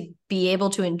need to be able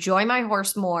to enjoy my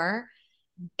horse more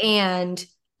and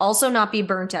also not be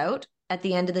burnt out at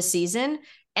the end of the season?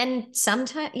 And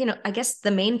sometimes, I guess the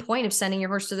main point of sending your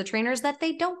horse to the trainer is that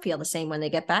they don't feel the same when they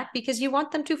get back, because you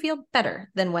want them to feel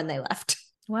better than when they left.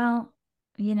 Well,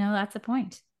 that's the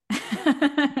point.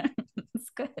 It's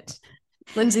good.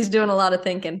 Lindsay's doing a lot of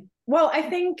thinking. Well, I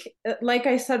think, like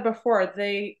I said before,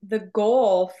 the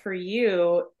goal for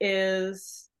you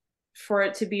is for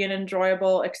it to be an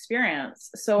enjoyable experience.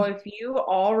 So if you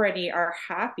already are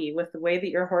happy with the way that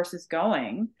your horse is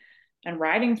going and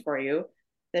riding for you,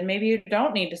 then maybe you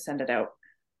don't need to send it out.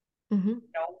 Mm-hmm.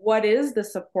 What is the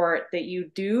support that you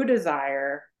do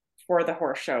desire for the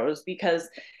horse shows? Because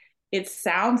it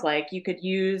sounds like you could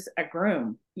use a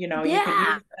groom, Yeah, you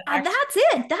could use that's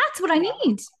it. That's what I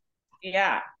need.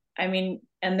 Yeah. I mean,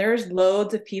 and there's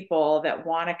loads of people that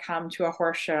want to come to a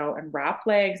horse show and wrap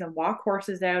legs and walk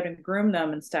horses out and groom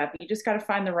them and stuff. You just got to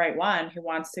find the right one who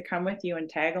wants to come with you and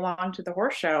tag along to the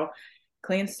horse show,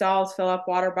 clean stalls, fill up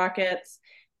water buckets,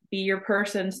 be your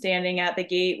person standing at the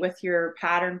gate with your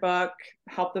pattern book,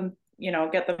 help them,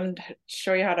 get them to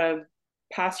show you how to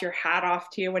pass your hat off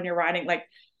to you when you're riding. Like,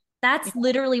 that's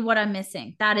literally what I'm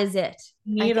missing. That is it.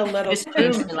 Need a little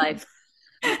change my life.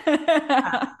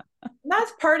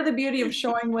 That's part of the beauty of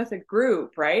showing with a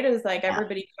group, right? Is like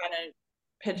everybody kind of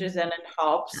pitches in and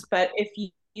helps. But if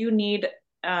you need,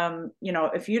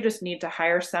 if you just need to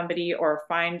hire somebody or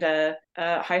find a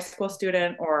high school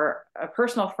student or a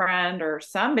personal friend or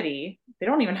somebody, they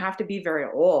don't even have to be very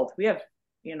old. We have,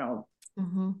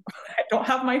 Mm-hmm. I don't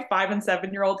have my 5 and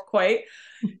 7-year-old quite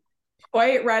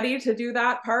ready to do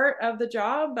that part of the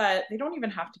job, but they don't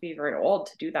even have to be very old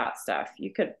to do that stuff.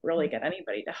 You could really get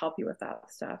anybody to help you with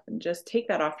that stuff and just take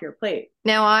that off your plate.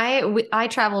 Now, I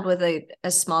traveled with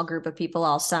a small group of people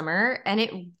all summer,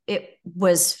 and it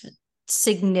was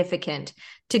significant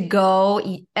to go.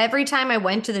 Every time I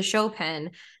went to the show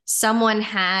pen, someone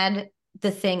had the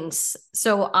things.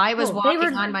 So I was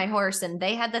walking on my horse and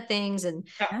they had the things, and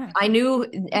I knew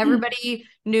everybody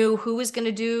knew who was going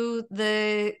to do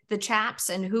the chaps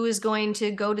and who is going to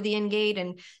go to the in gate.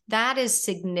 And that is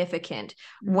significant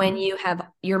when you have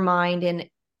your mind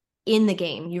in the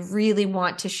game. You really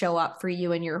want to show up for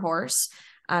you and your horse,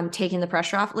 taking the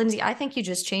pressure off. Lindsay, I think you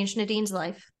just changed Nadine's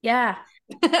life. Yeah,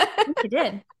 you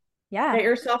did. Yeah. Get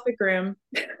yourself a groom.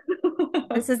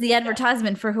 This is the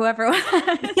advertisement for whoever.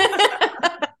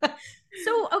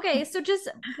 So just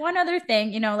one other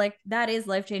thing, like that is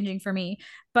life-changing for me.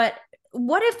 But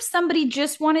what if somebody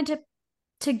just wanted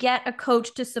to get a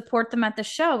coach to support them at the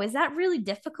show? Is that really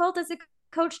difficult as a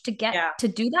coach to get to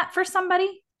do that for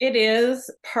somebody? It is,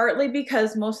 partly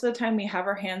because most of the time we have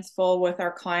our hands full with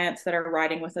our clients that are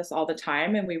riding with us all the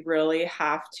time, and we really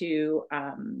have to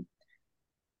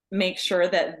make sure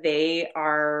that they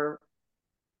are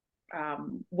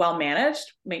well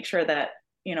managed, make sure that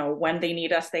when they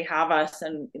need us, they have us,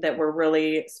 and that we're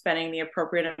really spending the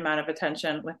appropriate amount of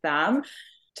attention with them.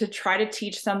 To try to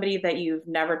teach somebody that you've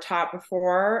never taught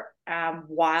before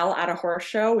while at a horse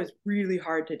show is really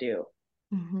hard to do.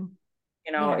 Mm-hmm.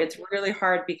 It's really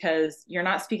hard because you're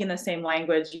not speaking the same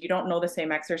language. You don't know the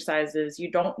same exercises.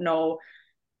 You don't know,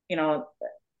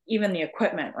 even the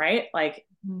equipment, right? Like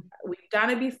we've done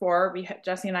it before.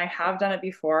 Jesse and I have done it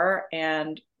before.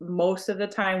 And most of the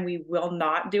time we will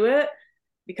not do it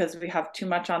because we have too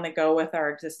much on the go with our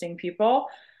existing people.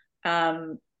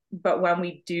 But when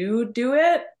we do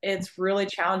it, it's really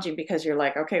challenging because you're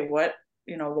like, okay,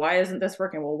 why isn't this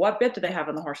working? Well, what bit do they have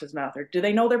in the horse's mouth? Or do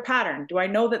they know their pattern? Do I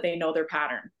know that they know their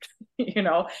pattern?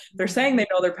 They're saying they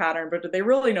know their pattern, but do they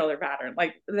really know their pattern?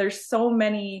 Like there's so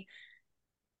many,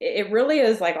 it really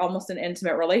is like almost an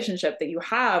intimate relationship that you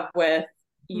have with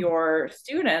your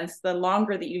students the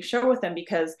longer that you show with them,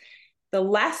 because the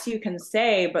less you can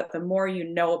say, but the more you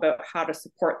know about how to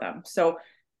support them. So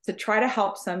to try to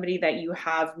help somebody that you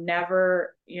have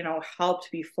never, helped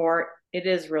before, it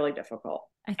is really difficult.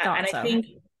 I think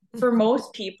for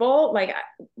most people, like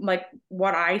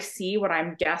what I see, what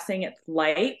I'm guessing it's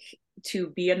like to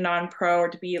be a non-pro or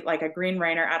to be like a green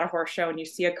reiner at a horse show, and you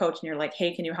see a coach and you're like,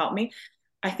 hey, can you help me?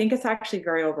 I think it's actually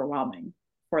very overwhelming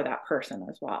for that person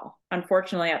as well.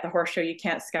 Unfortunately, at the horse show, you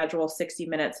can't schedule 60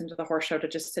 minutes into the horse show to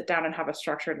just sit down and have a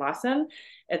structured lesson.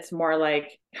 It's more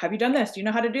like, have you done this? Do you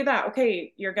know how to do that?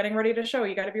 Okay, you're getting ready to show.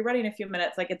 You got to be ready in a few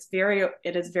minutes. Like it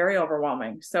is very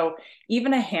overwhelming. So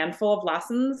even a handful of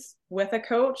lessons with a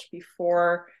coach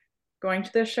before going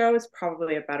to the show is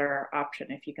probably a better option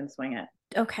if you can swing it.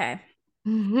 Okay.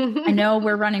 I know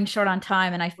we're running short on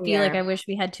time and I feel like I wish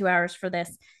we had 2 hours for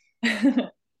this.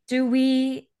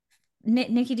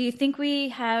 Nikki, do you think we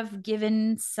have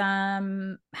given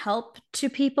some help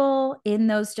to people in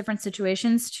those different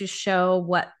situations to show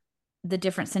what the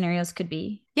different scenarios could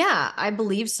be? Yeah, I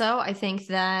believe so. I think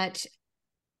that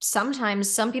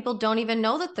sometimes some people don't even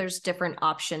know that there's different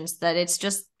options, that it's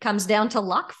just comes down to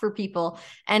luck for people.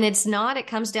 And it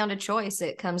comes down to choice.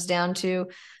 It comes down to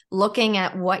looking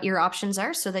at what your options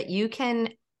are so that you can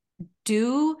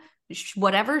do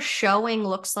whatever showing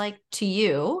looks like to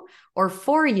you or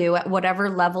for you at whatever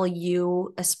level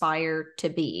you aspire to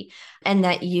be. And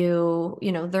that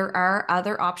there are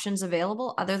other options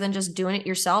available other than just doing it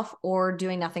yourself or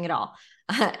doing nothing at all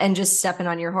and just stepping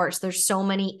on your horse. There's so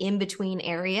many in between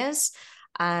areas.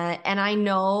 And I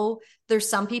know there's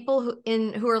some people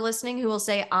who are listening who will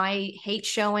say, I hate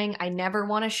showing. I never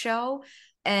want to show.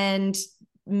 And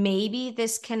maybe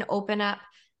this can open up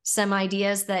some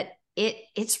ideas that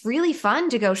it's really fun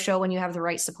to go show when you have the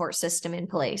right support system in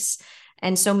place.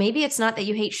 And so maybe it's not that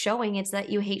you hate showing, it's that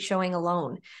you hate showing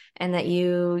alone, and that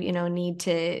you need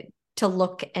to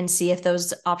look and see if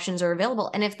those options are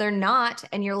available. And if they're not,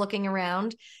 and you're looking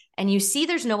around and you see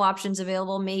there's no options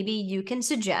available, maybe you can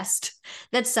suggest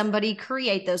that somebody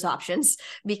create those options,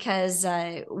 because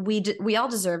we all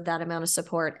deserve that amount of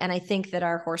support. And I think that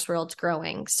our horse world's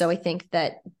growing. So I think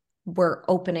that we're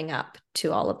opening up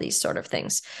to all of these sort of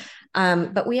things.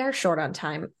 But we are short on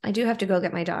time. I do have to go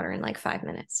get my daughter in like 5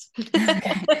 minutes.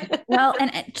 Okay. Well,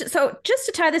 and so just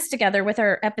to tie this together with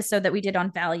our episode that we did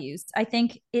on values, I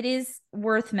think it is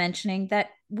worth mentioning that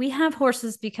we have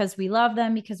horses because we love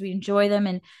them, because we enjoy them.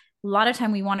 And a lot of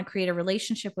time we want to create a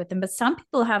relationship with them. But some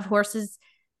people have horses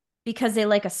because they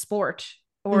like a sport,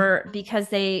 or because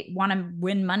they want to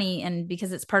win money, and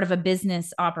because it's part of a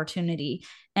business opportunity.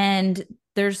 And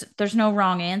there's no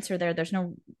wrong answer there. There's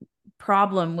no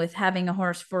problem with having a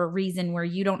horse for a reason where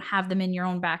you don't have them in your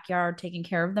own backyard taking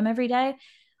care of them every day.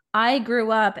 I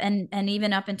grew up and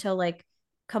even up until like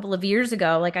a couple of years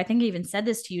ago, like I think I even said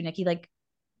this to you, Nikki, like,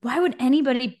 why would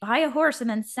anybody buy a horse and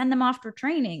then send them off for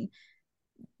training?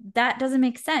 That doesn't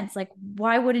make sense. Like,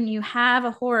 why wouldn't you have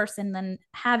a horse and then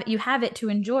have it to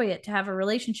enjoy it, to have a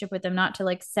relationship with them, not to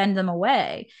like send them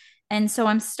away? And so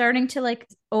I'm starting to like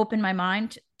open my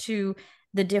mind to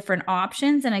the different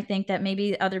options. And I think that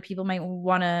maybe other people might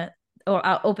want to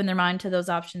open their mind to those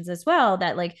options as well,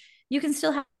 that like you can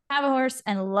still have a horse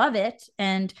and love it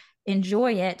and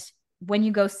enjoy it when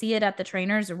you go see it at the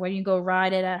trainers or when you go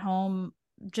ride it at home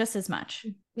just as much.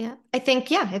 Yeah, I think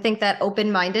that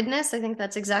open-mindedness, I think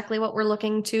that's exactly what we're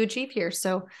looking to achieve here.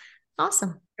 So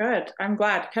awesome. Good. I'm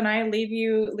glad. Can I leave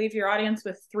your audience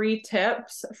with 3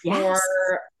 tips for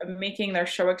making their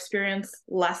show experience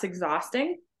less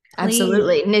exhausting?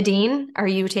 Absolutely. Nadine, are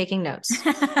you taking notes?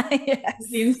 Yes.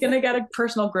 Nadine's going to get a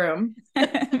personal groom.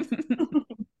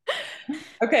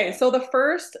 Okay. So the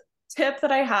first tip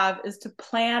that I have is to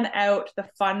plan out the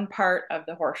fun part of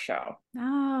the horse show.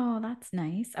 Oh, that's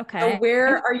nice. Okay. So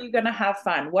where are you going to have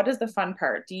fun? What is the fun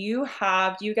part? Do you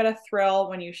get a thrill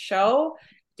when you show?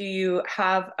 Do you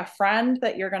have a friend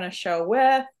that you're going to show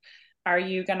with? Are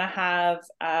you going to have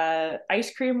an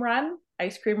ice cream run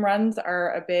Ice cream runs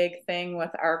are a big thing with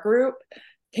our group.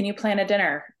 Can you plan a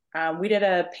dinner? We did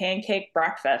a pancake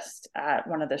breakfast at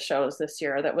one of the shows this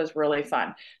year that was really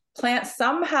fun. Plan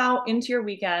somehow into your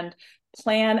weekend,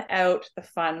 plan out the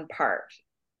fun part.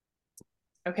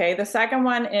 Okay, the second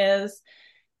one is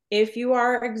if you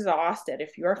are exhausted,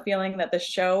 if you are feeling that the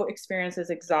show experience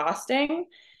is exhausting,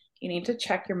 you need to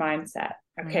check your mindset.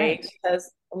 Okay, right.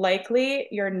 Because likely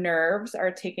your nerves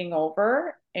are taking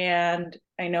over. And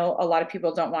I know a lot of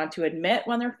people don't want to admit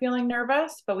when they're feeling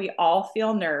nervous, but we all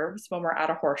feel nerves when we're at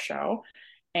a horse show.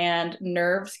 And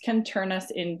nerves can turn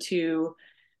us into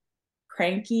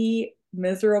cranky,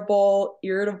 miserable,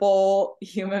 irritable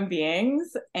human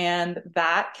beings. And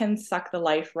that can suck the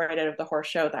life right out of the horse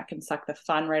show. That can suck the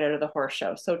fun right out of the horse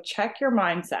show. So check your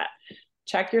mindset.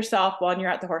 Check yourself when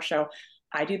you're at the horse show.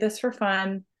 I do this for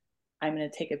fun. I'm going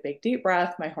to take a big deep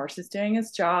breath. My horse is doing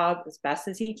his job as best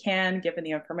as he can, given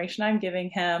the information I'm giving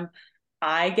him.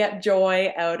 I get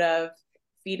joy out of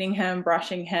feeding him,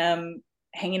 brushing him,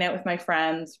 hanging out with my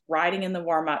friends, riding in the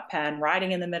warm-up pen,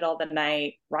 riding in the middle of the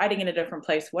night, riding in a different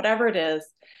place, whatever it is.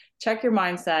 Check your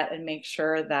mindset and make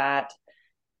sure that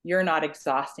you're not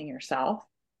exhausting yourself.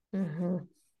 Mm-hmm.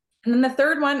 And then the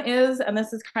third one is, and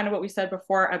this is kind of what we said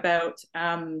before about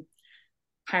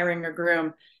hiring a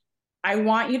groom. I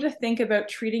want you to think about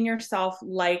treating yourself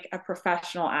like a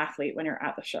professional athlete when you're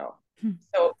at the show.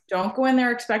 So don't go in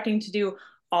there expecting to do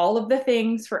all of the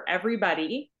things for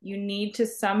everybody. You need to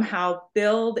somehow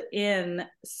build in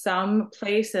some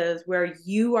places where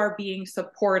you are being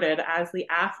supported as the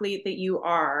athlete that you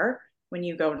are when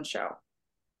you go and show.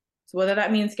 So whether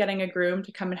that means getting a groom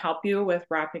to come and help you with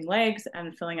wrapping legs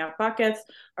and filling out buckets,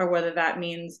 or whether that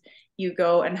means you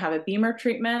go and have a BEMER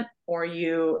treatment, or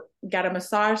you get a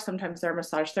massage. Sometimes there are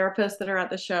massage therapists that are at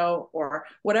the show, or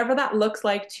whatever that looks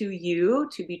like to you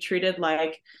to be treated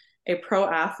like a pro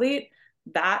athlete.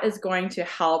 That is going to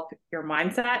help your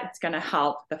mindset. It's going to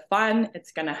help the fun.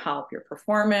 It's going to help your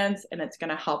performance, and it's going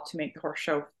to help to make the horse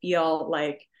show feel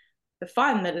like the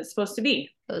fun that it's supposed to be.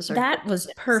 That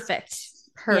was perfect.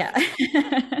 Perfect.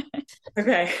 Yeah.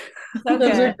 Okay.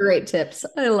 Those are great tips.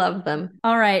 I love them.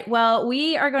 All right. Well,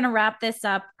 we are going to wrap this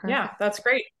up. Yeah, that's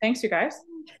great. Thanks, you guys.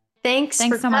 Thanks so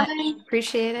coming. much.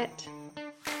 Appreciate it.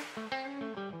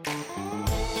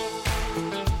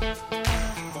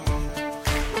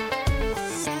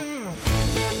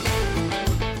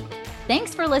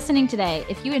 Thanks for listening today.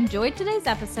 If you enjoyed today's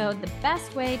episode, the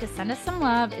best way to send us some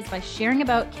love is by sharing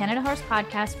about Canada Horse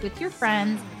Podcast with your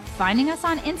friends, finding us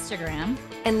on Instagram,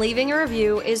 and leaving a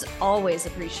review is always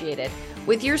appreciated.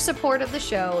 With your support of the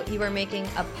show, you are making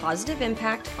a positive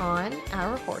impact on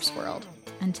our horse world.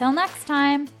 Until next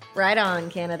time. Right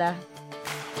on, Canada.